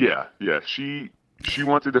 Yeah. She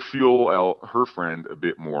wanted to feel out her friend a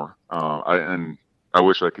bit more. I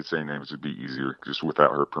wish I could say names. It'd be easier just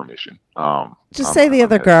without her permission. Just say the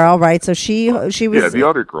other girl, right? So she was... Yeah, the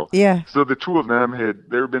other girl. Yeah. So the two of them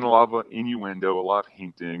there had been a lot of innuendo, a lot of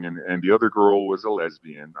hinting, and the other girl was a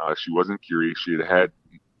lesbian. She wasn't curious. She had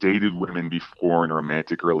dated women before in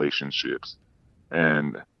romantic relationships.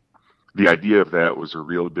 And the idea of that was a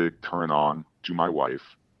real big turn on to my wife.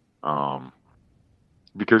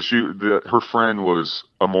 Because her friend was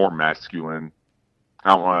a more masculine.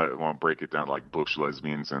 I don't want to break it down like butch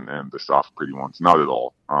lesbians and the soft pretty ones. Not at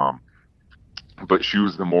all. But she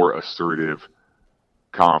was the more assertive,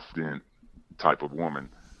 confident type of woman.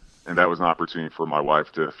 And that was an opportunity for my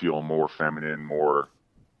wife to feel more feminine, more...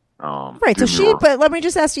 right. So but let me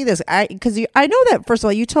just ask you this. I know that, first of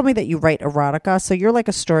all, you told me that you write erotica, so you're like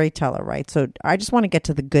a storyteller, right? So I just want to get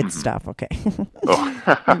to the good stuff, okay?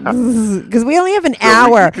 Because we only have an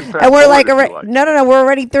hour, and we're like, no, we're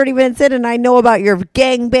already 30 minutes in, and I know about your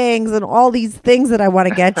gangbangs and all these things that I want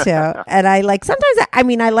to get to. And I like, sometimes,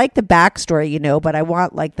 I like the backstory, but I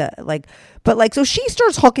want so she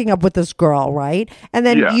starts hooking up with this girl, right? And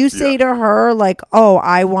then you say to her, like, oh,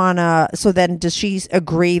 I want to, so then does she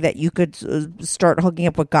agree that you could start hooking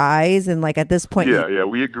up with guys? And like at this point... Yeah,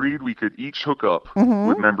 we agreed we could each hook up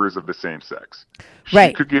with members of the same sex. She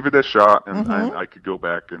right. could give it a shot, and I could go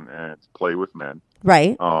back and play with men.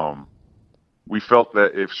 Right. We felt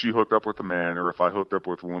that if she hooked up with a man, or if I hooked up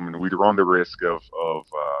with a woman, we'd run the risk of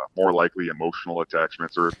more likely emotional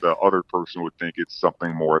attachments, or if the other person would think it's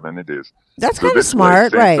something more than it is. That's kind of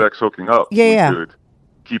smart, right? Same-sex hooking up, we could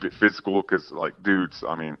keep it physical, because, like, dudes,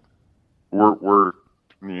 I mean, we're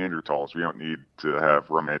Neanderthals. We don't need to have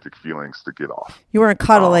romantic feelings to get off. You weren't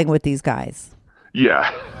cuddling with these guys.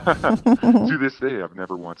 Yeah. To this day, I've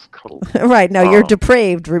never once cuddled. Right. No, you're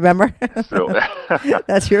depraved, remember? So,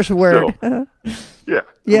 that's your word. So,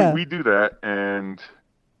 yeah. We do that, and,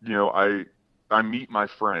 I meet my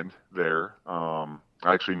friend there.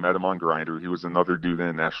 I actually met him on Grindr. He was another dude in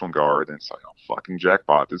the National Guard, and it's like, oh, fucking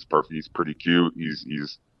jackpot. This is perfect. He's pretty cute.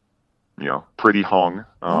 He's pretty hung,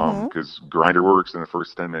 because Grindr works in the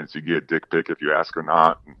first 10 minutes. You get a dick pic if you ask or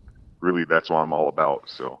not. And really, that's what I'm all about.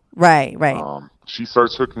 So right. She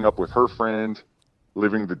starts hooking up with her friend,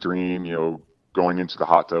 living the dream, going into the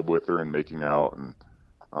hot tub with her and making out,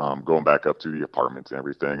 and going back up to the apartment and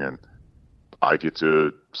everything. And I get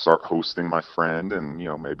to start hosting my friend and,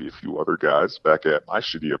 maybe a few other guys back at my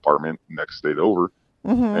shitty apartment next state over,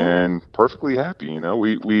 and perfectly happy.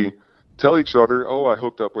 We tell each other, oh, I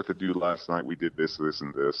hooked up with a dude last night. We did this, this,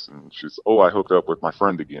 and this. And she's, oh, I hooked up with my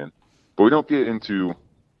friend again. But we don't get into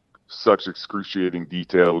such excruciating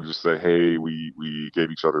detail. We just say, hey, we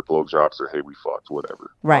gave each other blowjobs, or hey, we fucked,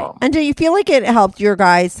 whatever. Right. And do you feel like it helped your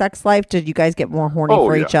guys' sex life? Did you guys get more horny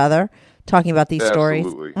for each other talking about these stories?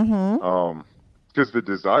 Absolutely. Because the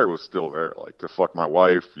desire was still there, like to fuck my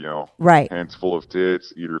wife, right. Hands full of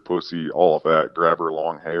tits, eat her pussy, all of that, grab her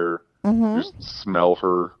long hair, just smell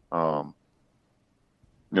her. A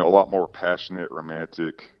lot more passionate,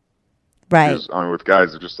 romantic. Right. With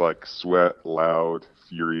guys, they're just like sweat, loud,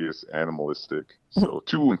 furious, animalistic. So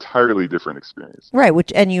two entirely different experiences. Right,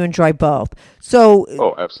 and you enjoy both. So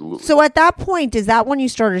absolutely. So at that point, is that when you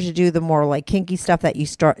started to do the more like kinky stuff that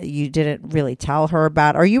you didn't really tell her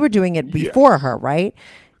about, or you were doing it before her, right?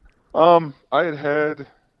 I had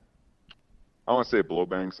I want to say blow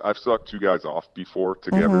bangs. I've sucked 2 guys off before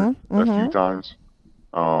together a few times.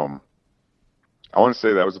 I want to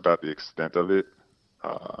say that was about the extent of it.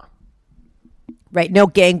 Right. No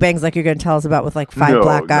gangbangs like you're going to tell us about with like 5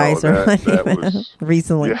 black guys or that was,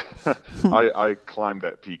 recently. Yeah. I climbed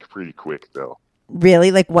that peak pretty quick though.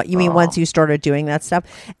 Really? Like what you mean once you started doing that stuff?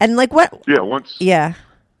 And like what? Yeah.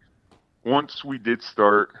 Once we did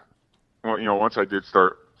start, once I did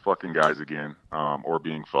start fucking guys again, or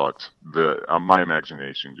being fucked, my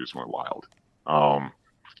imagination just went wild.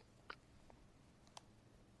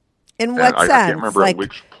 In what sense? I can't remember at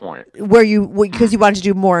which point. Where because you wanted to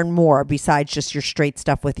do more and more besides just your straight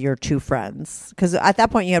stuff with your 2 friends. Because at that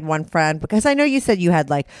point you had 1 friend. Because I know you said you had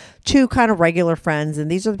like 2 kind of regular friends, and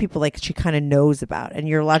these are the people like she kind of knows about, and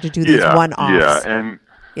you're allowed to do these one-offs.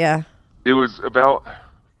 Yeah, it was about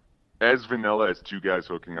as vanilla as 2 guys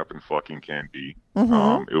hooking up and fucking can be.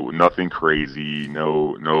 Mm-hmm. It was nothing crazy,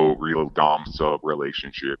 no real dom sub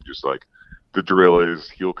relationship. Just like the drill is,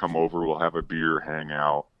 he'll come over, we'll have a beer, hang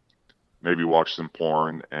out. Maybe watch some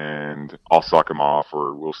porn, and I'll suck him off,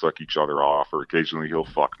 or we'll suck each other off, or occasionally he'll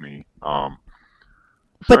fuck me.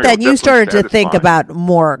 But then you started to think about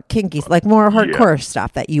more kinky, like more hardcore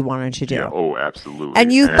stuff that you wanted to do. Yeah, oh, absolutely.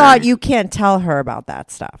 And you thought you can't tell her about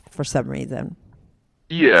that stuff for some reason.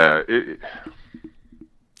 Yeah.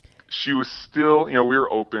 She was still, we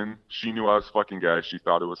were open. She knew I was fucking guys. She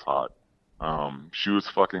thought it was hot. She was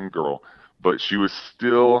fucking girl. But she was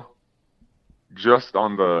still just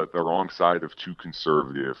on the wrong side of too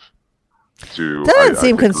conservative to doesn't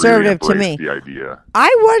seem conservative really to me. The idea. I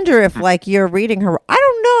wonder if like you're reading her. I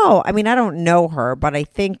don't know. I mean, I don't know her, but I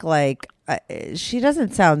think like she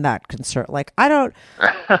doesn't sound that concerned. Like I don't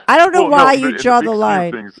know why you draw the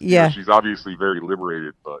line. Things, she's obviously very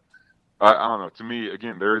liberated, but I don't know. To me,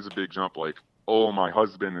 again, there is a big jump. Like, oh, my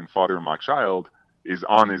husband and father of my child is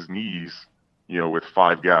on his knees, with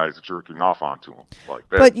 5 guys jerking off onto him like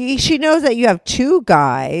that. But she knows that you have 2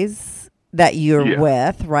 guys that you're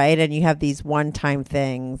with, right? And you have these one-time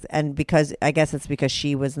things. And I guess it's because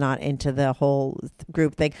she was not into the whole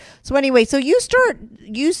group thing. So anyway, so you start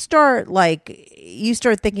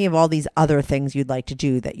thinking of all these other things you'd like to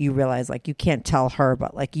do that you realize like you can't tell her,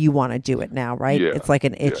 but like you want to do it now, right? Yeah. It's like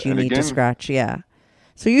an itch you need to scratch. Yeah.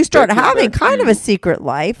 So you start having kind of a secret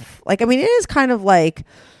life. Like, I mean, it is kind of like,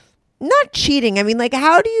 not cheating. I mean, like,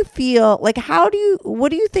 how do you feel? Like, what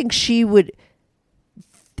do you think she would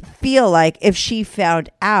feel like if she found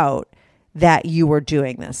out that you were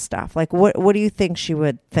doing this stuff? Like, what do you think she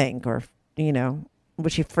would think? Or,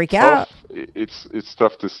 would she freak out? It's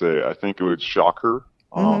tough to say. I think it would shock her,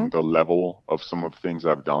 the level of some of the things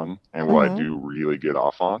I've done and what I do really get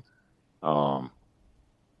off on.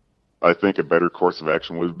 I think a better course of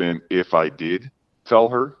action would have been if I did tell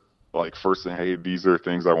her. Like, first thing, hey, these are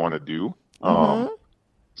things I want to do.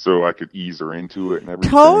 So I could ease her into it and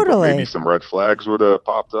everything. Totally. But maybe some red flags would have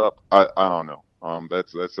popped up. I don't know.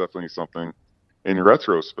 That's definitely something, in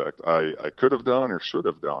retrospect, I could have done or should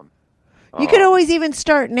have done. You could always even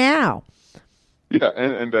start now. Yeah,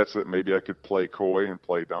 and that's it. Maybe I could play coy and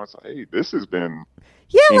play down. Say, hey, this has been...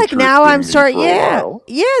 Yeah, like now I'm starting. Yeah,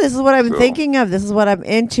 this is what I've been thinking of. This is what I'm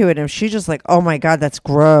into. And if she's just like, "Oh my god, that's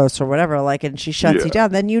gross" or whatever, like, and she shuts you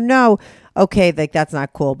down, then okay, like that's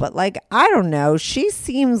not cool. But like, I don't know. She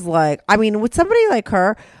seems like, I mean, with somebody like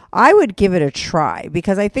her, I would give it a try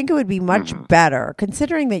because I think it would be much better,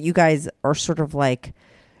 considering that you guys are sort of like,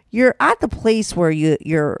 you're at the place where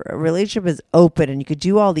your relationship is open and you could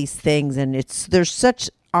do all these things, and there's such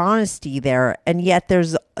honesty there, and yet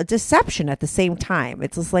there's a deception at the same time.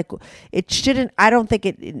 It's just like I don't think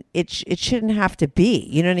it shouldn't have to be,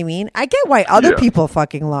 you know what I mean? I get why other people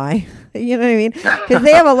fucking lie, you know what I mean, because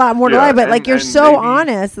they have a lot more to lie, but like you're so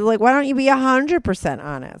honest, like why don't you be 100%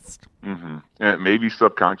 honest? And maybe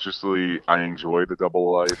subconsciously I enjoy the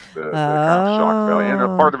double life, the kind of shock value, and a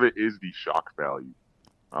part of it is the shock value.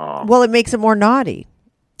 Well, it makes it more naughty,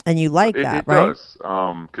 and you like that, right? It does,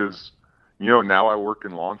 because now I work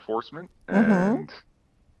in law enforcement, and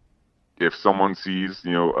if someone sees,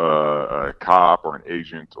 a cop or an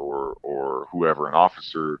agent or whoever, an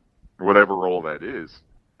officer, whatever role that is,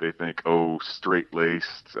 they think, oh,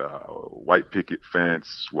 straight-laced, white picket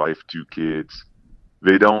fence, wife, 2 kids.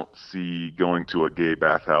 They don't see going to a gay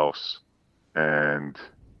bathhouse and,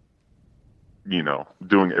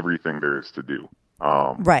 doing everything there is to do.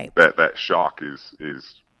 Right. That shock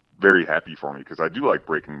is very happy for me because I do like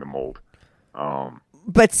breaking the mold.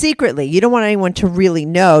 But secretly, you don't want anyone to really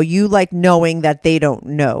know. You like knowing that they don't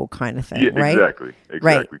know, kind of thing, right? Exactly.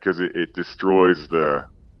 Right. Because it destroys the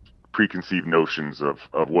preconceived notions of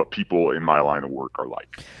what people in my line of work are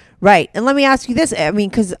like. Right. And let me ask you this. I mean,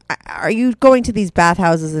 because are you going to these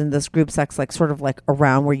bathhouses and this group sex, like sort of like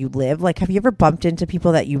around where you live? Like, have you ever bumped into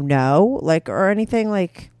people that you know, like, or anything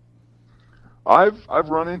like? I've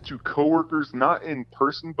run into coworkers, not in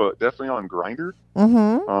person, but definitely on Grindr,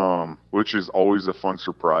 which is always a fun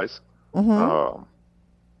surprise.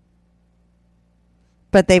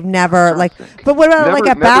 But they've never But what about like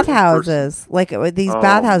at bathhouses? Like these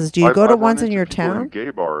bathhouses, do you go to ones in your town? In gay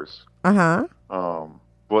bars. Uh-huh.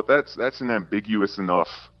 But that's an ambiguous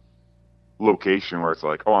enough location where it's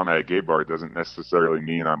like, oh, I'm at a gay bar. It doesn't necessarily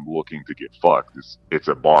mean I'm looking to get fucked. It's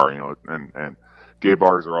a bar, and gay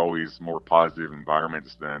bars are always more positive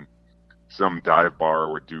environments than some dive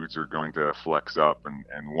bar where dudes are going to flex up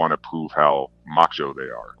and want to prove how macho they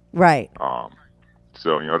are. Right.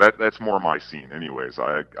 So, that's more my scene anyways.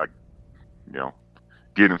 I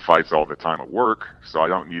get in fights all the time at work, so I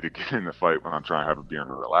don't need to get in a fight when I'm trying to have a beer and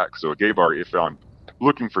relax. So a gay bar, if I'm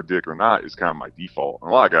looking for dick or not, is kind of my default. And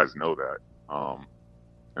a lot of guys know that.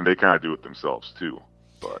 And they kind of do it themselves too.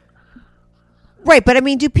 But right, but I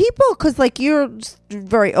mean, do people, because like you're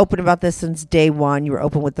very open about this since day one, you were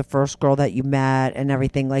open with the first girl that you met and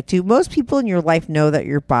everything. Like, do most people in your life know that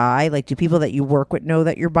you're bi? Like, do people that you work with know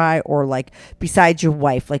that you're bi? Or like, besides your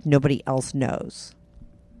wife, like nobody else knows?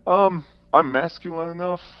 I'm masculine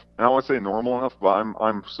enough, and I won't say normal enough, but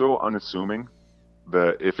I'm so unassuming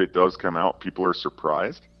that if it does come out, people are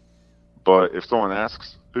surprised. But if someone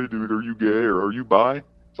asks, hey dude, are you gay or are you bi?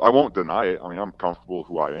 I won't deny it. I mean, I'm comfortable with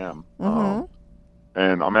who I am.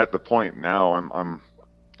 And I'm at the point now,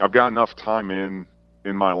 I've got enough time in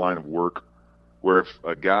my line of work where if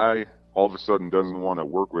a guy all of a sudden doesn't want to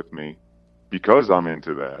work with me because I'm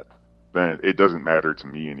into that, then it doesn't matter to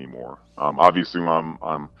me anymore. Obviously, when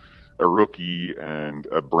I'm a rookie and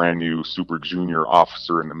a brand new super junior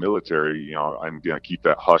officer in the military, I'm going to keep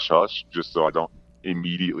that hush hush just so I don't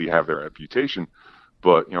immediately have that reputation.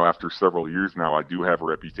 But, after several years now, I do have a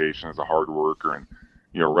reputation as a hard worker and,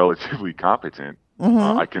 relatively competent.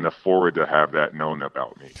 I can afford to have that known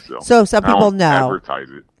about me. So some people know. Advertise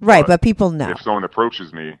it. Right, but people know. If someone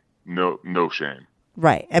approaches me, no shame.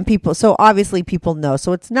 Right, and so obviously people know.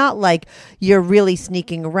 So it's not like you're really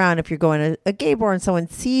sneaking around if you're going to a gay bar and someone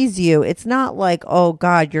sees you. It's not like, oh,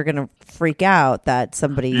 God, you're going to freak out that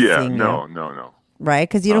somebody's seeing you. No. Right,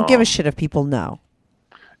 because you don't give a shit if people know.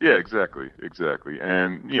 Yeah, exactly.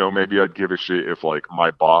 And, maybe I'd give a shit if, like, my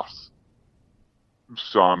boss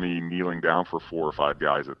saw me kneeling down for 4 or 5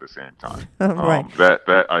 guys at the same time. Right.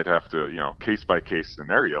 That I'd have to, case by case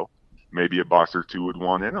scenario. Maybe a boss or two would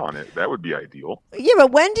want in on it. That would be ideal. Yeah,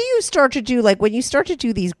 but when do you start to do, like, when you start to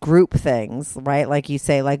do these group things, right? Like you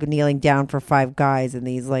say, like kneeling down for 5 guys and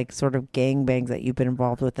these, like, sort of gangbangs that you've been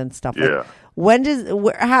involved with and stuff. Yeah. Like,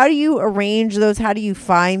 how do you arrange those? How do you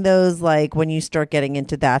find those, like, when you start getting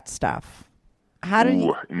into that stuff?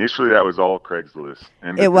 Initially, that was all Craigslist.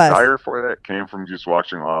 And the desire for that came from just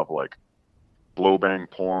watching a lot of, like, blow bang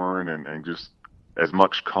porn and just as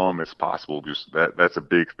much cum as possible. Just that's a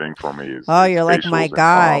big thing for me. You're like my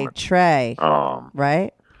guy, Trey.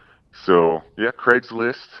 Right? So, yeah,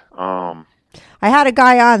 Craigslist. I had a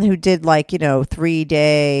guy on who did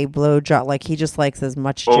 3-day blowjob. Like he just likes as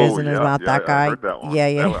much jizz in his mouth. That guy. I heard that one.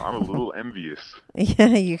 Yeah. I'm a little envious. Yeah,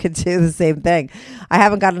 you could do the same thing. I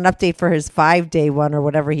haven't got an update for his 5-day one or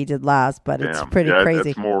whatever he did last, but it's pretty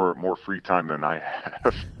crazy. That's more free time than I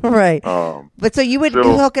have. Right. But so you would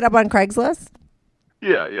hook it up on Craigslist?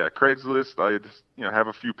 Yeah. Craigslist. I just have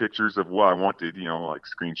a few pictures of what I wanted. Like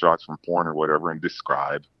screenshots from porn or whatever, and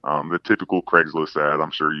describe the typical Craigslist ad.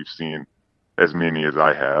 I'm sure you've seen as many as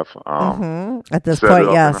I have. At this set point, it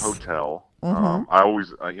up yes. in a hotel. I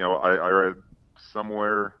always, I read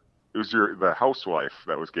somewhere it was the housewife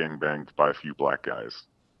that was getting banged by a few black guys.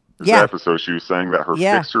 There's an episode she was saying that her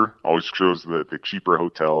fixer always chose the cheaper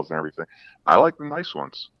hotels and everything. I like the nice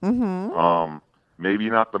ones.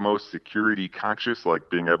 Maybe not the most security conscious, like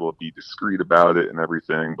being able to be discreet about it and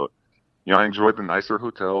everything, but I enjoyed the nicer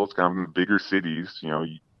hotels, kind of in the bigger cities.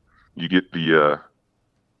 You get the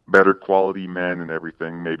better quality men and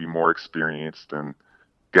everything, maybe more experienced, and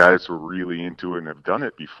guys who are really into it and have done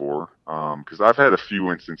it before. Because I've had a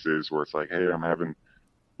few instances where it's like, hey, I'm having,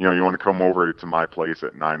 you want to come over to my place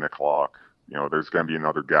at 9:00. There's going to be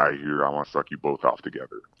another guy here. I want to suck you both off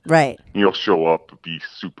together. Right. He'll show up, be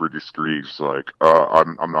super discreet. It's like,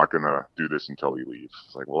 I'm not going to do this until he leaves.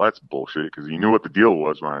 It's like, well, that's bullshit because you knew what the deal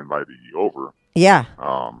was when I invited you over. Yeah.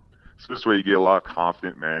 So this way you get a lot of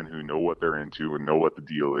confident men who know what they're into and know what the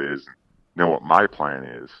deal is, and know what my plan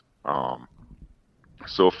is.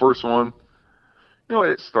 So first one,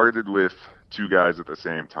 it started with 2 guys at the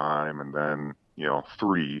same time, and then,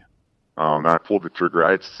 3. And I pulled the trigger.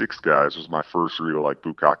 I had 6 guys. It was my first real, like,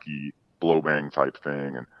 bukkake, blow bang type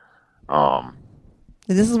thing. And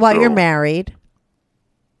this is while you're married.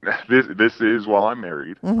 This is while I'm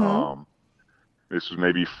married. This was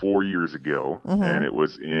maybe 4 years ago, and it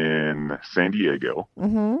was in San Diego.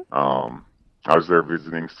 I was there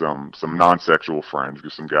visiting some non-sexual friends,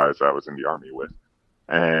 just some guys I was in the Army with,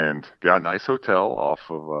 and got a nice hotel off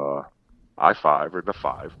of I-5 or the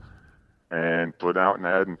 5, and put out an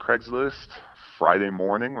ad in Craigslist Friday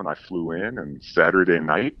morning when I flew in, and Saturday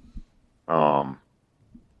night.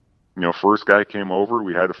 First guy came over.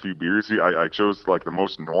 We had a few beers. I chose like the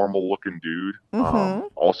most normal looking dude.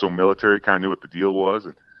 Also military, kind of knew what the deal was.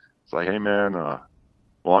 And it's like, hey man,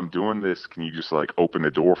 while I'm doing this, can you just like open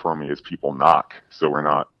the door for me as people knock, so we're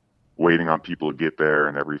not waiting on people to get there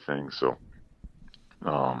and everything. So,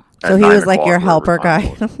 so he was like your helper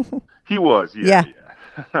guy. He was, yeah.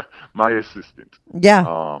 My assistant.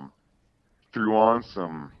 Yeah. Threw on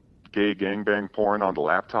some gay gangbang porn on the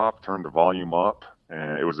laptop, turned the volume up,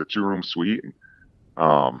 and it was a 2-room suite.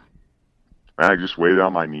 And I just waited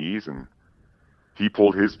on my knees, and he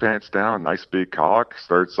pulled his pants down, nice big cock,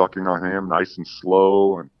 started sucking on him nice and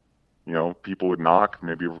slow. And, people would knock,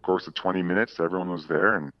 maybe over the course of 20 minutes, everyone was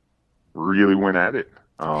there and really went at it.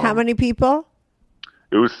 How many people?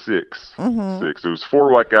 It was 6. 6. It was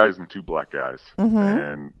 4 white guys and 2 black guys.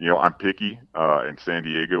 And, I'm picky, and San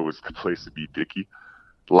Diego was the place to be picky.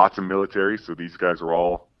 Lots of military, so these guys were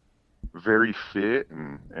all very fit,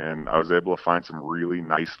 and I was able to find some really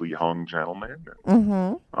nicely hung gentlemen.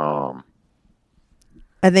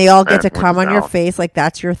 And they all get to come on your face, like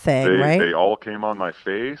that's your thing, right? They all came on my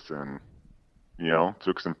face and,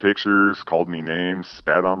 took some pictures, called me names,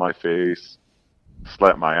 spat on my face,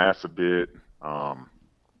 slapped my ass a bit,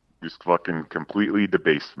 just fucking completely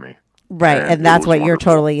debased me. Right, and that's what you're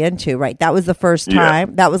totally into, right? That was the first time.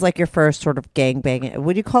 Yeah. That was like your first sort of gangbang.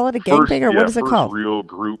 Would you call it a gangbang, or what is it called? Real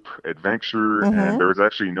group adventure, and there was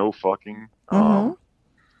actually no fucking.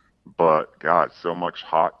 But God, so much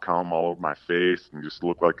hot cum all over my face, and just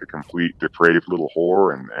looked like a complete depraved little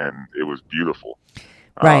whore, and it was beautiful.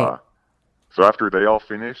 Right. So after they all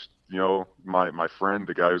finished, my friend,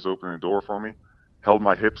 the guy who's opening the door for me, held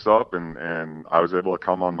my hips up, and I was able to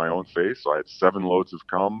cum on my own face. So I had 7 loads of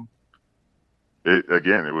cum.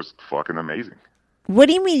 It was fucking amazing. What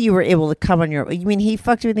do you mean you were able to come on your? You mean he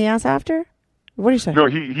fucked you in the ass after? What are you saying? No,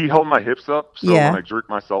 he held my hips up, so when I jerked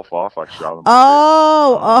myself off, I shot him.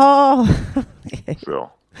 Okay.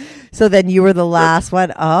 So then you were the last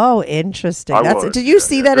one. Oh, interesting. Did you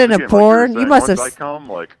see that in a porn? You must have. Once I come,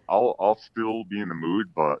 like I'll still be in the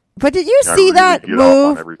mood, but did you see that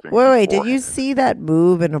move? Wait, did you see that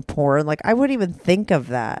move in a porn? Like I wouldn't even think of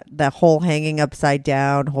that. The whole hanging upside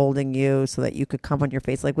down, holding you so that you could come on your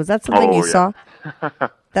face. Like, was that something you saw?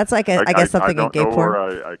 That's like I guess something in gay porn. I don't know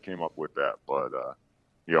where I came up with that, but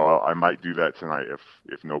I might do that tonight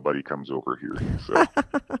if nobody comes over here. So.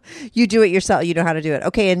 You do it yourself. You know how to do it.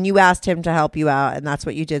 Okay, and you asked him to help you out, and that's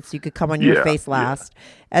what you did, so you could come on your face last. Yeah.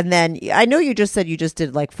 And then I know you just said you just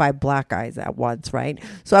did like 5 black guys at once, right?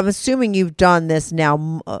 So I'm assuming you've done this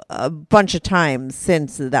now a bunch of times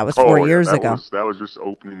since that was 4 years ago. That was just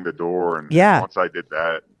opening the door, and once I did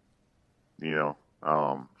that,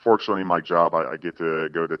 fortunately, my job, I get to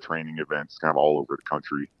go to training events kind of all over the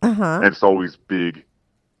country, and it's always big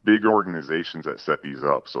organizations that set these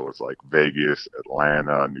up. So it's like Vegas,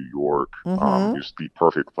 Atlanta, New York, just the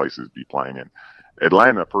perfect places to be playing in.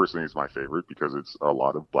 Atlanta personally is my favorite because it's a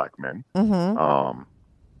lot of black men.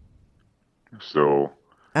 So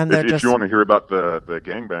if you want to hear about the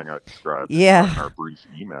gangbang I described in our brief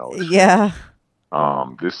email.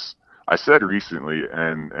 This I said recently,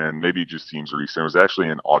 and maybe it just seems recent. It was actually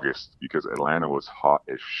in August because Atlanta was hot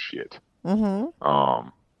as shit.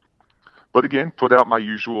 But again, put out my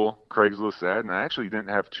usual Craigslist ad, and I actually didn't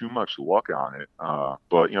have too much luck on it.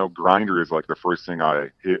 But Grindr is like the first thing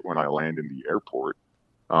I hit when I land in the airport.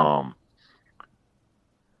 Found,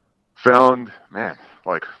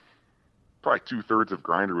 like probably 2/3 of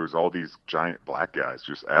Grindr was all these giant black guys,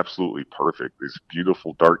 just absolutely perfect. This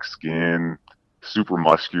beautiful dark skin, super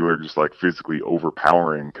muscular, just like physically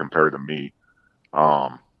overpowering compared to me.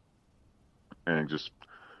 And just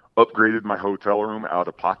upgraded my hotel room out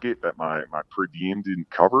of pocket that my per diem didn't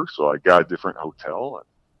cover, so I got a different hotel.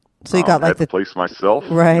 So you got like the place myself,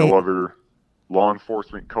 right? No other law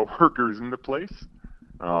enforcement coworkers in the place.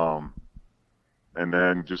 And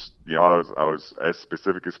then just I was as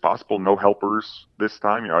specific as possible. No helpers this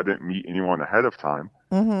time. I didn't meet anyone ahead of time.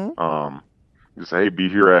 Just hey, be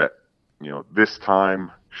here at this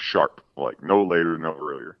time sharp, like no later, no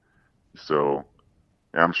earlier. So.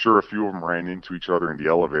 And I'm sure a few of them ran into each other in the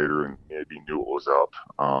elevator and maybe knew it was up.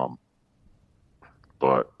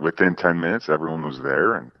 But within 10 minutes, everyone was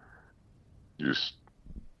there, and just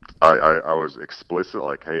I was explicit,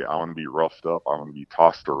 like, hey, I want to be roughed up, I want to be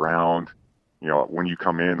tossed around, when you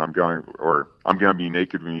come in, I'm going to be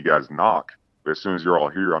naked when you guys knock. But as soon as you're all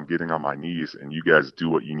here, I'm getting on my knees, and you guys do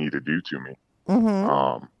what you need to do to me.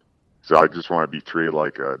 Mm-hmm. So I just want to be treated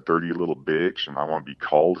like a dirty little bitch, and I want to be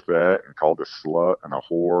called that, and called a slut, and a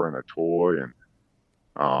whore, and a toy, and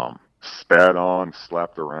spat on,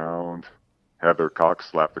 slapped around, had their cock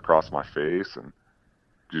slapped across my face, and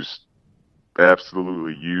just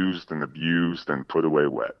absolutely used and abused and put away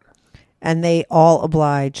wet. And they all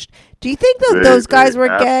obliged. Do you think that those guys were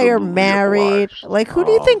gay or married? Obliged. Like, who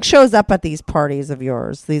do you think shows up at these parties of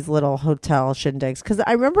yours, these little hotel shindigs? Because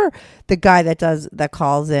I remember the guy that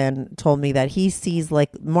calls in told me that he sees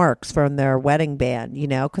like marks from their wedding band,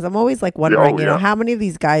 because I'm always like wondering, how many of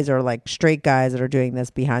these guys are like straight guys that are doing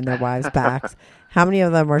this behind their wives' backs? How many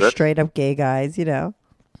of them are straight up gay guys,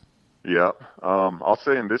 Yeah. I'll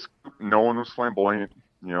say in this group, no one was flamboyant.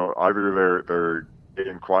 Either they're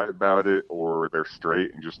getting quiet about it, or they're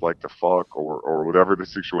straight and just like to fuck, or whatever the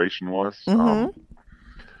situation was.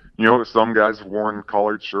 Mm-hmm. Some guys have worn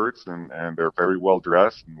collared shirts and they're very well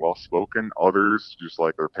dressed and well spoken. Others just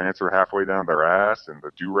like their pants are halfway down their ass and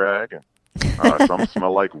the do-rag, and some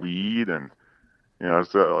smell like weed. And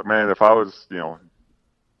so man, if I was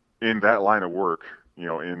in that line of work,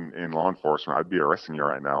 in law enforcement, I'd be arresting you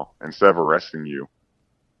right now. Instead of arresting you,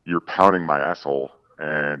 you're pounding my asshole.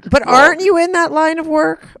 But aren't you in that line of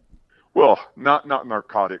work? Well, not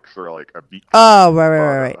narcotics or like a beat. Oh,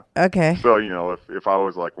 right. Okay. So, if I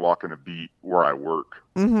was like walking a beat where I work,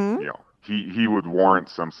 mm-hmm. He would warrant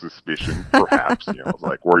some suspicion, perhaps.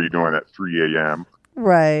 Like, what are you doing at 3 a.m.?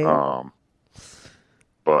 Right.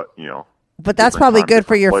 But But that's probably good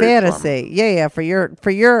for your fantasy. Yeah, for your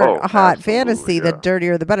hot fantasy, the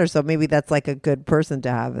dirtier the better. So maybe that's like a good person to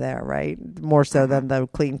have there, right? More so than the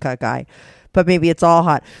clean cut guy. But maybe it's all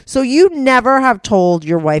hot. So you never have told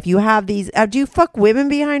your wife you have these. Do you fuck women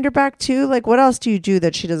behind her back too? Like, what else do you do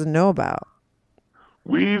that she doesn't know about?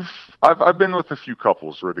 I've been with a few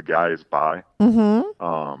couples where the guy is bi.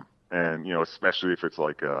 Mm-hmm. And especially if it's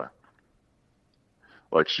like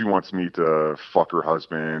she wants me to fuck her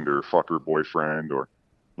husband or fuck her boyfriend, or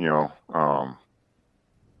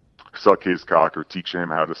suck his cock or teach him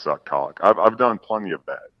how to suck cock. I've done plenty of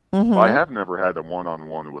that. Mm-hmm. I have never had a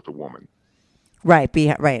one-on-one with a woman. Right.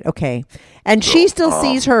 Right. Okay. And so, she still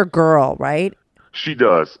sees her girl, right? She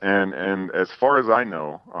does. And as far as I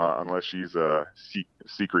know, unless she's a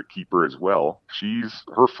secret keeper as well, she's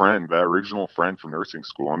her friend, that original friend from nursing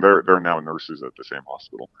school, and they're now nurses at the same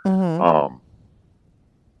hospital. Mm-hmm.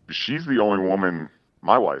 She's the only woman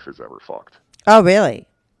my wife has ever fucked. Oh, really?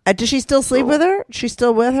 Does she still sleep with her? She's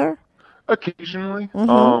still with her? Occasionally.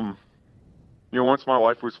 Mm-hmm. Once my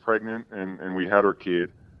wife was pregnant and we had her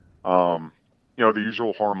kid, the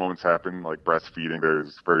usual hormones happen, like breastfeeding.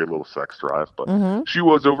 There's very little sex drive, but mm-hmm. she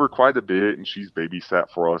was over quite a bit, and she's babysat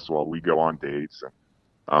for us while we go on dates.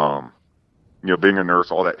 And, being a nurse,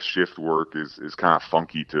 all that shift work is kind of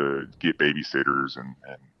funky to get babysitters and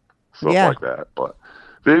stuff like that. But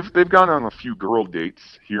they've gone on a few girl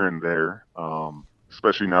dates here and there,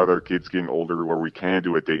 especially now that our kid's getting older, where we can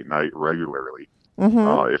do a date night regularly.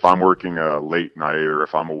 Mm-hmm. If I'm working a late night, or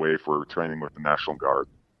if I'm away for training with the National Guard,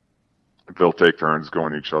 they'll take turns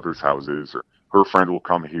going to each other's houses, or her friend will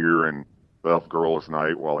come here and they'll have girls'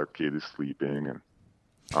 night while her kid is sleeping, and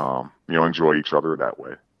enjoy each other that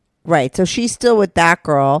way. Right. So she's still with that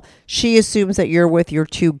girl. She assumes that you're with your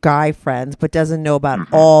two guy friends, but doesn't know about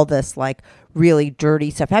mm-hmm. all this like really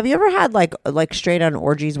dirty stuff. Have you ever had like straight on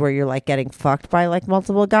orgies where you're like getting fucked by like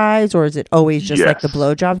multiple guys, or is it always just like the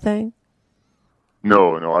blowjob thing?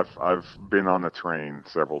 No, I've been on a train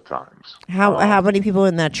several times. How many people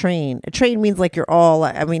in that train? A train means like you're all.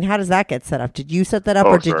 I mean, how does that get set up? Did you set that up,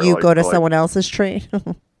 or did you go to someone else's train?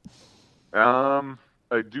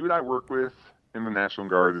 A dude I work with in the National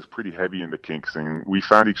Guard is pretty heavy into kinksing. We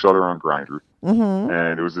found each other on Grindr, mm-hmm.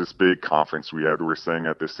 and it was this big conference we had. We were staying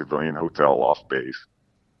at this civilian hotel off base.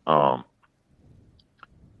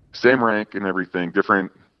 Same rank and everything,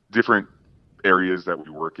 different areas that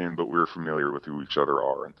we work in, but we're familiar with who each other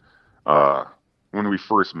are. And when we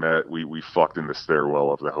first met, we fucked in the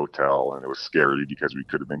stairwell of the hotel, and it was scary because we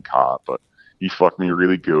could have been caught, but he fucked me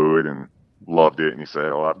really good and loved it. And he said,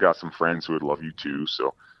 "Oh, I've got some friends who would love you too."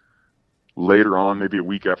 So later on, maybe a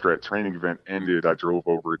week after that training event ended, I drove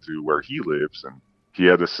over to where he lives, and he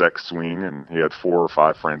had a sex swing, and he had 4 or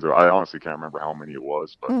 5 friends. I honestly can't remember how many it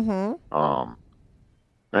was, but mm-hmm.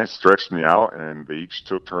 They stretched me out, and they each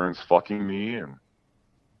took turns fucking me. And,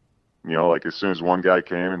 like as soon as one guy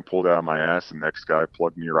came and pulled out of my ass, the next guy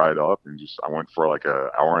plugged me right up, and I went for like an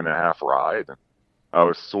hour and a half ride. And I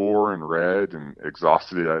was sore and red and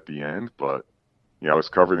exhausted at the end, but I was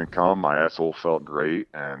covered in cum. My asshole felt great,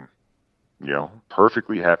 and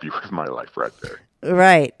perfectly happy with my life right there.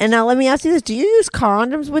 Right. And now let me ask you this: do you use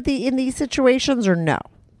condoms in these situations, or no?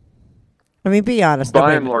 I mean, be honest.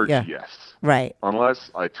 By and large, yes. Right. Unless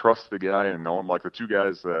I trust the guy and know him, like the two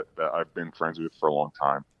guys that I've been friends with for a long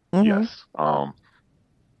time. Mm-hmm. Yes.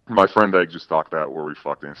 My friend I just talked about where we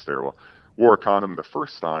fucked in a stairwell wore a condom the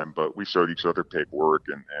first time, but we showed each other paperwork,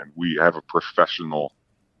 and we have a professional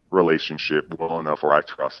relationship well enough where I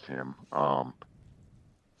trust him.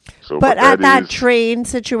 But at that train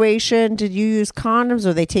situation, did you use condoms,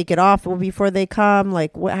 or they take it off before they come?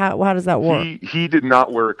 Like, how does that work? He did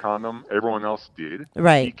not wear a condom. Everyone else did.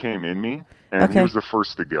 Right. He came in me, and he was the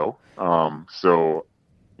first to go. So,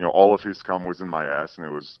 all of his cum was in my ass, and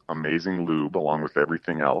it was amazing lube along with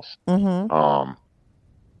everything else. Mm-hmm.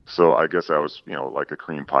 So I guess that was, like a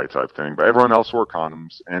cream pie type thing. But everyone else wore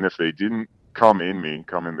condoms, and if they didn't come in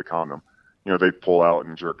the condom, they'd pull out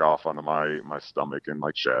and jerk off onto my stomach and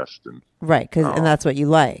my chest, and right, and that's what you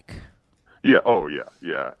like. Yeah. Oh,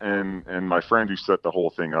 yeah. And my friend who set the whole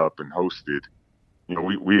thing up and hosted,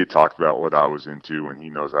 we had talked about what I was into, and he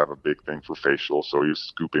knows I have a big thing for facial, so he was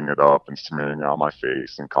scooping it up and smearing it on my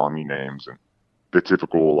face and calling me names and the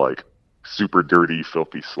typical like super dirty,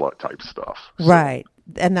 filthy slut type stuff. So, right,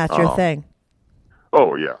 and that's your thing.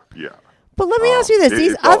 Oh yeah. But let me ask you this: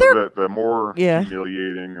 these other the more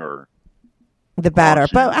humiliating or the better.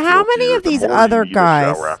 But how many of these other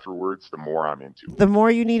guys? Shower afterwards, the more I'm into it. The more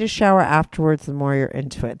you need a shower afterwards, the more you're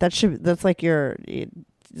into it. That's like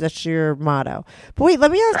that's your motto. But wait, let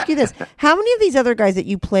me ask you this: how many of these other guys that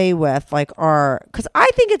you play with, like, are? Because I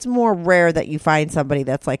think it's more rare that you find somebody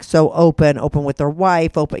that's like so open with their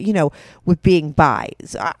wife, with being bi.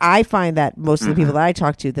 So I find that most of the people that I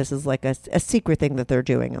talk to, this is like a secret thing that they're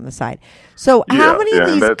doing on the side. So how many of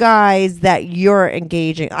these guys that you're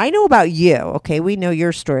engaging? I know about you. Okay, we know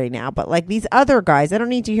your story now, but like these other guys, I don't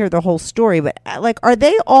need to hear the whole story. But like, are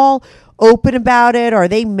they all open about it? Are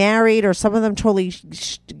they married, or some of them totally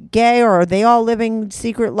gay, or are they all living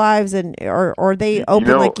secret lives, or are they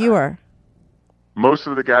open like you are? Most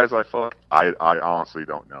of the guys I fuck, I honestly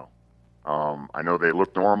don't know. I know they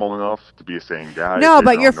look normal enough to be a sane guy. No,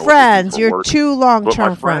 but your friends, your two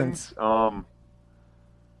long-term friends. So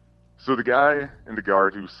the guy in the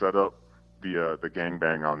guard who set up the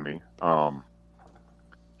gangbang on me,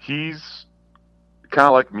 he's kind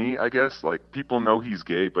of like me, I guess. Like, people know he's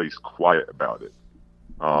gay, but he's quiet about it.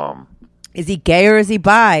 Is he gay or is he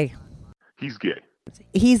bi? He's gay.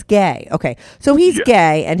 He's gay. Okay, so he's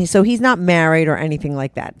gay, and so he's not married or anything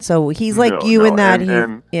like that. So he's like in that.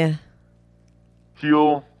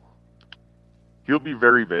 He'll be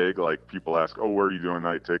very vague. Like, people ask, "Oh, where are you doing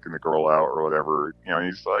tonight? Taking the girl out or whatever?" And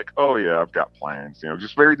he's like, "Oh yeah, I've got plans."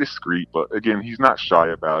 Just very discreet. But again, he's not shy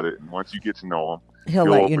about it. And once you get to know him, he'll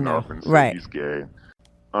let open you know. Up and say right. He's gay.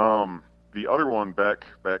 The other one back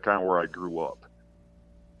kind of where I grew up,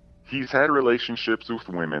 he's had relationships with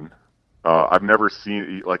women. I've never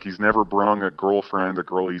seen, like, he's never brung a girlfriend, a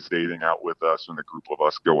girl he's dating out with us when a group of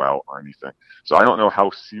us go out or anything. So I don't know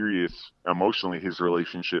how serious emotionally his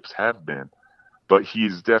relationships have been, but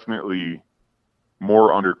he's definitely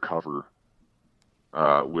more undercover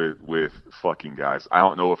with fucking guys. I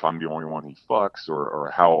don't know if I'm the only one he fucks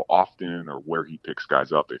or how often or where he picks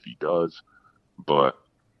guys up if he does, but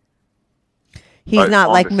he's not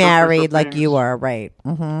like married like you are, right?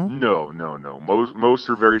 Mm-hmm. No. Most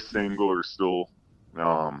are very single or still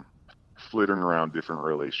flitting around different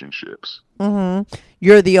relationships. Mm-hmm.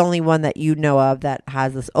 You're the only one that you know of that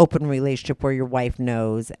has this open relationship where your wife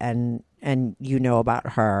knows and you know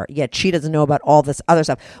about her, yet she doesn't know about all this other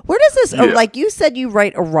stuff. Where does this, like you said, you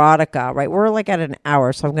write erotica, right? We're like at an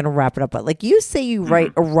hour, so I'm going to wrap it up. But like you say you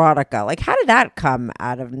write erotica. Like, how did that come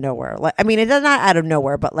out of nowhere? Like, I mean, it does not out of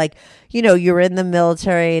nowhere, but like, you're in the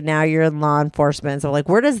military, now you're in law enforcement. So like,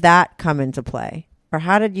 where does that come into play? Or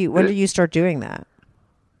when did you start doing that?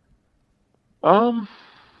 The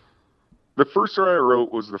first story I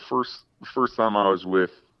wrote was the first time I was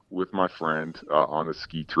with my friend on a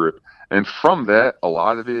ski trip, and from that, a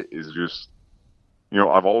lot of it is just,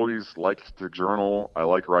 I've always liked to journal. I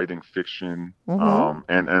like writing fiction, and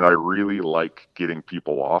I really like getting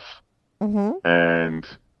people off. Mm-hmm. And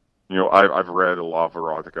I've read a lot of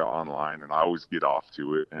erotica online, and I always get off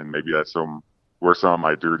to it, and maybe that's where some of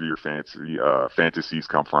my dirtier fantasies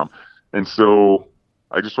come from, and so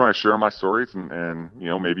I just want to share my stories, and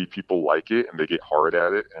maybe people like it and they get hard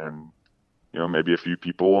at it, and maybe a few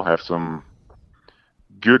people have some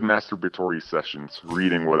good masturbatory sessions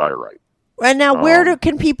reading what I write. And now, where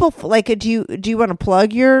can people like? Do you want to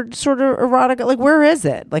plug your sort of erotica? Like, where is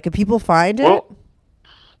it? Like, can people find it? Well,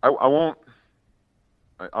 I won't.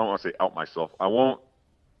 don't want to say out myself. I won't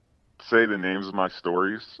say the names of my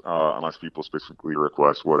stories unless people specifically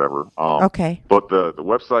request whatever. Okay. But the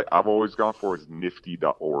website I've always gone for is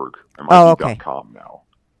nifty.org. It Oh, might okay. be .com now.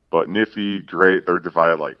 But Nifty, great. They're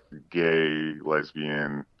divided like gay,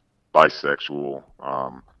 lesbian, bisexual,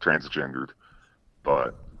 transgendered.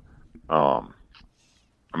 But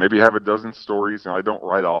maybe have a dozen stories. And I don't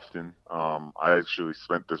write often. I actually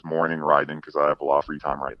spent this morning writing because I have a lot of free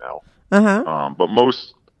time right now. But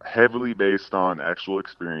most heavily based on actual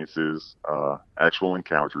experiences, actual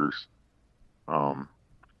encounters.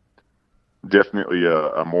 Definitely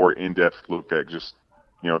a more in-depth look at just,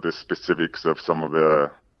 the specifics of some of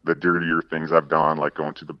the dirtier things I've done, like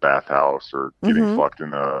going to the bathhouse or getting fucked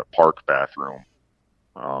in a park bathroom,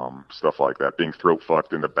 stuff like that, being throat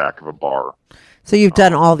fucked in the back of a bar. So you've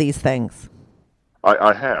done all these things.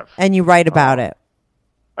 I have. And you write about it.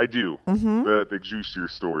 I do. The juicier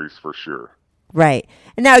stories for sure. Right.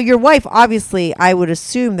 And now your wife, obviously, I would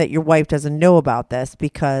assume that your wife doesn't know about this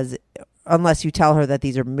because unless you tell her that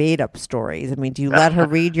these are made up stories. I mean, do you let her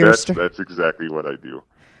read your story? That's exactly what I do.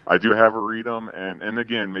 I do have her read them. And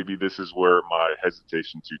again, maybe this is where my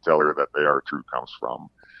hesitation to tell her that they are true comes from.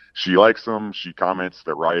 She likes them. She comments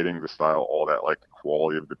the writing, the style, all that, like the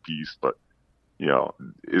quality of the piece, but,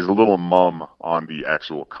 is a little mum on the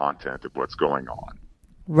actual content of what's going on.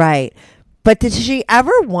 Right. But did she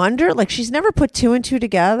ever wonder, like she's never put two and two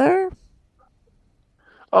together?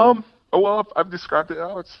 Well, I've described it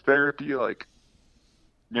how it's therapy, like,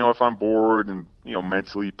 if I'm bored and,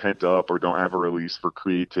 mentally pent up or don't have a release for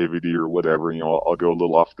creativity or whatever, I'll go a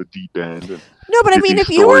little off the deep end. No, but I mean, if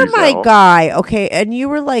you were my guy, okay, and you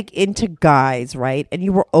were like into guys, right? And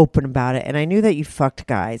you were open about it. And I knew that you fucked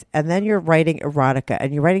guys. And then you're writing erotica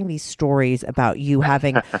and you're writing these stories about you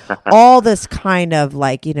having all this kind of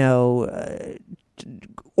like,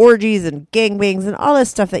 orgies and gangbangs and all this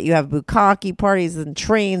stuff that you have, bukkake parties and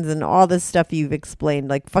trains and all this stuff you've explained,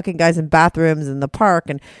 like fucking guys in bathrooms in the park.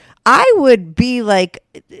 And I would be like,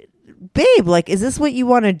 babe, like, is this what you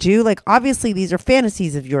want to do? Like, obviously these are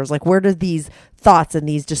fantasies of yours. Like, where do these thoughts and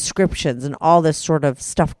these descriptions and all this sort of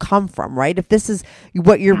stuff come from, right? If this is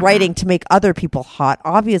what you're writing to make other people hot,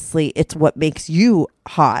 obviously it's what makes you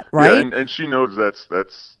hot, right? Yeah, and she knows that's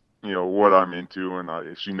what I'm into,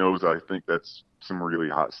 and she knows I think that's some really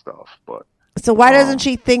hot stuff. But so why doesn't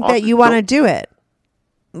she think that you want to do it?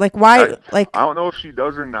 Like, why? I don't know if she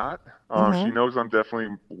does or not. She knows I'm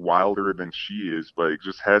definitely wilder than she is, but it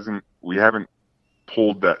just we haven't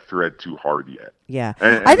pulled that thread too hard yet. Yeah.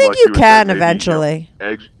 And I think like you can eventually.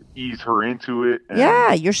 Ease her into it. And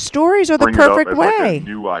yeah, your stories are the perfect way. Like a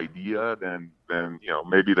new idea, then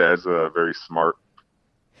maybe that's a very smart,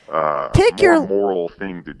 pick your moral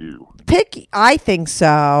thing to do. I think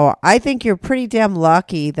so. I think you're pretty damn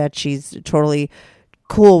lucky that she's totally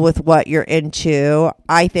cool with what you're into.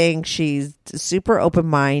 I think she's super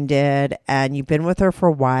open-minded and you've been with her for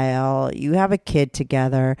a while. You have a kid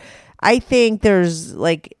together. I think there's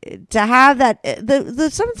like to have that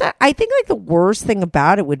sometimes I think like the worst thing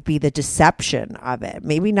about it would be the deception of it.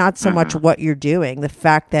 Maybe not so much what you're doing, the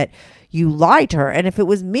fact that you lied to her. And if it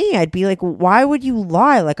was me, I'd be like, why would you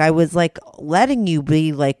lie? Like, I was like letting you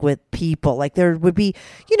be like with people. Like, there would be,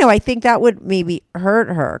 I think that would maybe hurt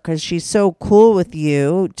her because she's so cool with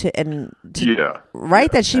you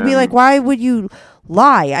right? That she'd be like, why would you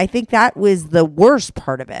lie? I think that was the worst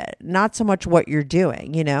part of it, not so much what you're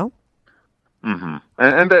doing, Mm-hmm.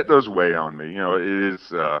 And that does weigh on me. It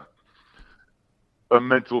is a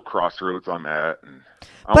mental crossroads I'm at. And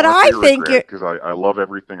I think because I love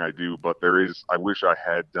everything I do, but I wish I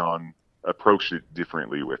had approached it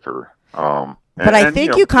differently with her. But I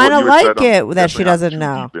think you kind of like it that she doesn't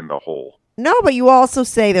know. Deep in the hole. No, but you also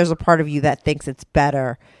say there's a part of you that thinks it's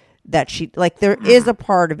better that she there is a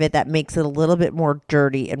part of it that makes it a little bit more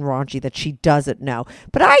dirty and raunchy that she doesn't know.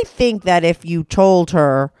 But I think that if you told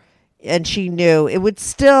her and she knew, it would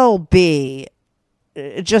still be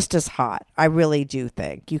just as hot. I really do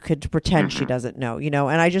think you could pretend she doesn't know,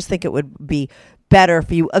 and I just think it would be better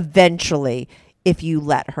for you eventually if you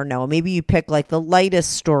let her know. Maybe you pick like the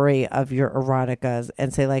lightest story of your eroticas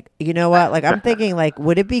and say like, you know what, like I'm thinking like,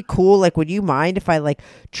 would it be cool? Like, would you mind if I like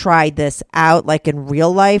tried this out like in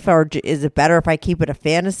real life, or is it better if I keep it a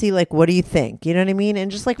fantasy? Like, what do you think? You know what I mean? And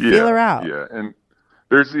just like feel her out. Yeah. And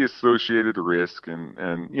there's the associated risk and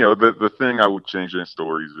the thing I would change in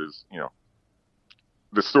stories is,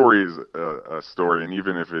 the story is a story, and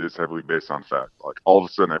even if it is heavily based on fact, like all of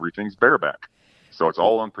a sudden everything's bareback, so it's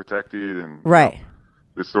all unprotected. And right,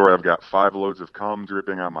 this story, I've got 5 loads of cum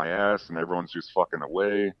dripping on my ass, and everyone's just fucking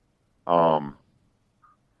away. That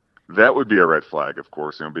would be a red flag, of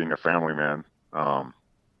course. Being a family man,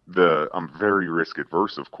 I'm very risk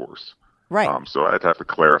adverse, of course. Right. So I'd have to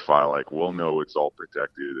clarify, like, well, no, it's all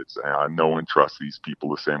protected. It's no one trusts these people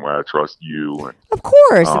the same way I trust you. And, of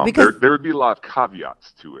course, because there would be a lot of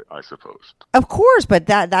caveats to it, I suppose. Of course, but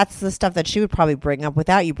that's the stuff that she would probably bring up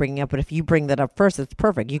without you bringing up. But if you bring that up first, it's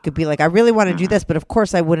perfect. You could be like, I really want to do this, but of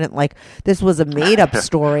course I wouldn't, like, this was a made up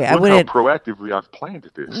story. I wouldn't. How proactively I've planned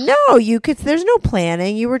this. No, you could. There's no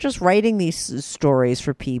planning. You were just writing these stories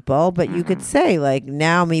for people, but you could say, like,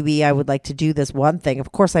 now maybe I would like to do this one thing.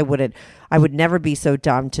 Of course I wouldn't. I would never be so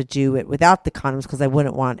dumb to do it without the condoms because I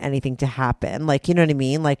wouldn't want anything to happen. Like, you know what I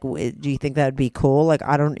mean? Like, do you think that would be cool? Like,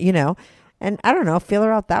 I don't, and I don't know, feel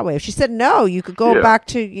her out that way. If she said no, you could go back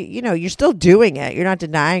to, you're still doing it. You're not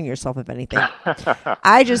denying yourself of anything.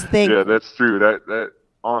 I just think. Yeah, that's true. That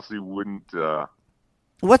honestly wouldn't.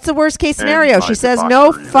 What's the worst case scenario? She says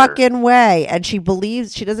no fucking way. And she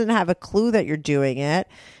believes she doesn't have a clue that you're doing it.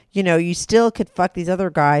 You still could fuck these other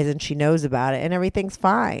guys and she knows about it and everything's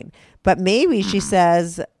fine. But maybe she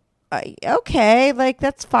says, okay, like,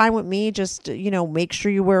 that's fine with me. Just, make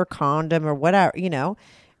sure you wear a condom or whatever,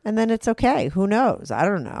 and then it's okay. Who knows? I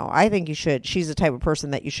don't know. I think you should. She's the type of person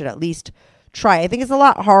that you should at least try. I think it's a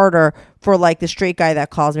lot harder for, like, the straight guy that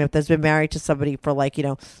calls me up that's been married to somebody for, like,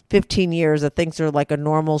 15 years that thinks they're like a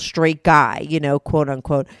normal straight guy, quote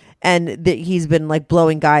unquote. And that he's been, like,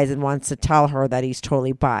 blowing guys and wants to tell her that he's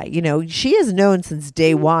totally bi. She has known since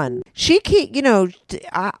day one. She can't,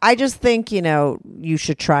 I just think, you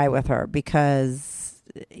should try with her because,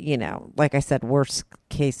 like I said, worst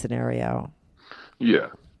case scenario. Yeah.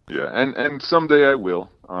 Yeah. And someday I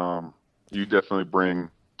will. You definitely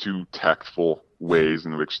bring two tactful ways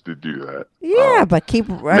in which to do that. Yeah, but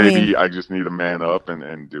maybe I just need to man up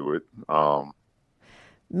and do it.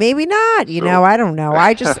 Maybe not, I don't know.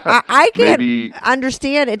 I just, I can't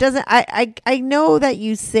understand. It doesn't, I know that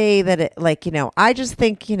you say that it, like, I just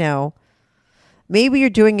think, maybe you're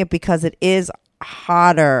doing it because it is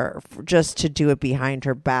hotter just to do it behind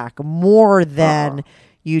her back more than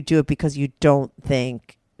you do it because you don't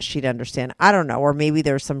think she'd understand. I don't know. Or maybe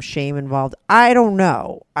there's some shame involved. I don't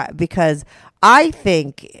know. Because I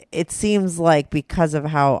think it seems like because of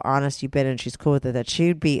how honest you've been and she's cool with it, that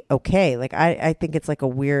she'd be okay. Like, I think it's like a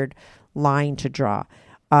weird line to draw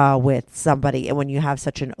with somebody. And when you have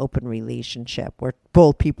such an open relationship where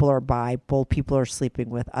both people are bi, both people are sleeping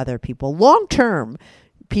with other people, long-term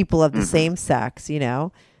people of the same sex,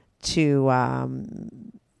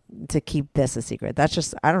 to keep this a secret. That's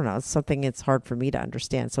just, I don't know, it's something it's hard for me to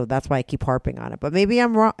understand. So that's why I keep harping on it. But maybe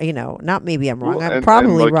I'm wrong, not maybe I'm wrong. I'm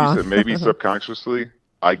probably like wrong. You said, maybe subconsciously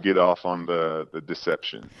I get off on the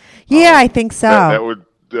deception. Yeah, I think so. That would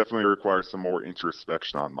definitely require some more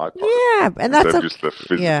introspection on my part. Yeah, and that's just the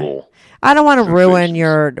physical. Yeah. I don't want to ruin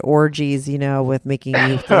your orgies, with making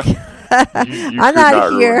you think. You I'm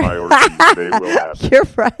not here. Ruin my orgies. They will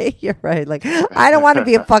happen. You're right. Like, I don't want to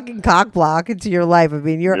be a fucking cock block into your life. I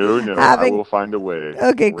mean, No, I will find a way.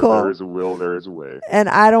 Okay, cool. Where there is a will, there is a way. And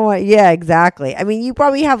I don't want, exactly. I mean, you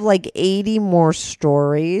probably have like 80 more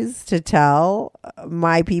stories to tell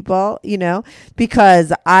my people,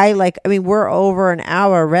 because we're over an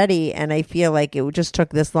hour already, and I feel like it just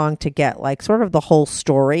took this long to get like sort of the whole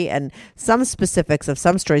story and some specifics of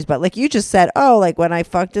some stories. But like you just said, like when I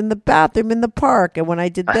fucked in the bathroom in the park and when I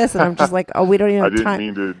did this, and I'm just like, we don't even have time. I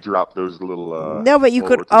didn't mean to drop those little no, but you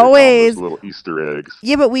could always little Easter eggs.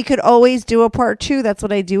 Yeah, but we could always do a part 2. That's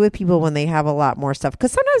what I do with people when they have a lot more stuff,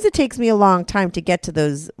 because sometimes it takes me a long time to get to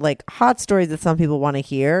those like hot stories that some people want to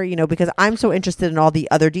hear, because I'm so interested in all the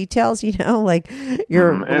other details, like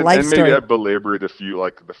your life story. And maybe I belabored a few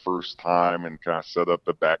like the first time and kind of set up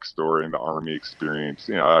the backstory and the Army experience.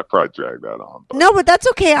 I probably dragged that on. But that's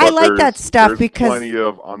okay. I like that stuff because plenty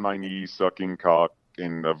of on my knees sucking cock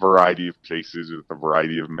in a variety of places with a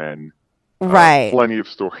variety of men. Right. Plenty of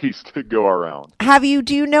stories to go around.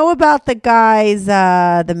 Do you know about the guys,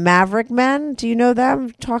 the Maverick Men? Do you know them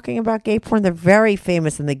talking about gay porn? They're very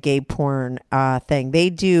famous in the gay porn thing.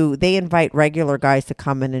 They invite regular guys to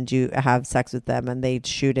come in and have sex with them, and they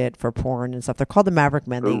shoot it for porn and stuff. They're called the Maverick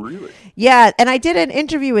Men. Oh, really? Yeah, and I did an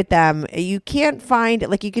interview with them. You can't find it,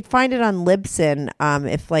 like you could find it on Libsyn,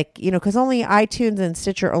 if like, because only iTunes and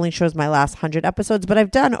Stitcher only shows my last 100 episodes, but I've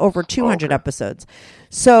done over 200 episodes.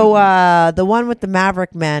 So the one with the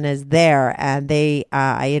Maverick Men is there, and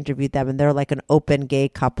I interviewed them, and they're like an open gay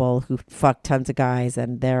couple who fuck tons of guys,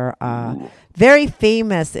 and they're very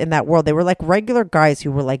famous in that world. They were like regular guys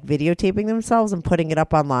who were like videotaping themselves and putting it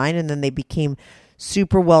up online, and then they became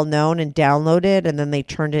super well known and downloaded, and then they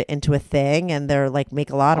turned it into a thing, and they're like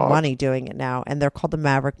make a lot of money doing it now. And they're called the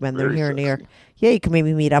Maverick Men. They're here in New York. Yeah, you can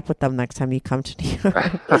maybe meet up with them next time you come to New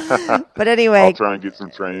York. But anyway, I'll try and get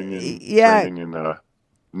some training in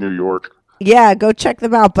New York. Yeah, go check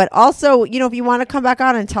them out. But also, if you want to come back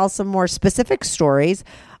on and tell some more specific stories,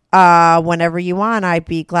 whenever you want, I'd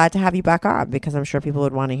be glad to have you back on because I'm sure people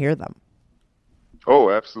would want to hear them.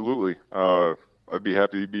 Oh, absolutely. I'd be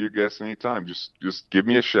happy to be your guest anytime. Just give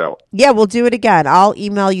me a shout. Yeah, we'll do it again. I'll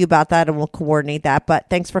email you about that and we'll coordinate that. But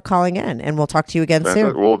thanks for calling in, and we'll talk to you again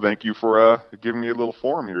soon. Well, thank you for giving me a little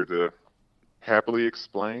forum here to happily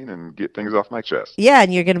explain and get things off my chest. Yeah,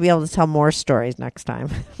 and you're going to be able to tell more stories next time.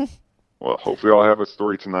 Well, hopefully I'll have a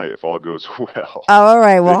story tonight if all goes well. Oh, all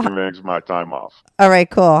right. Well, take advantage of my time off. All right,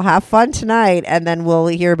 cool. Have fun tonight, and then we'll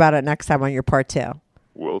hear about it next time on your part 2.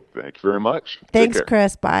 Well, thank you very much. Thanks,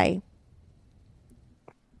 Chris. Bye.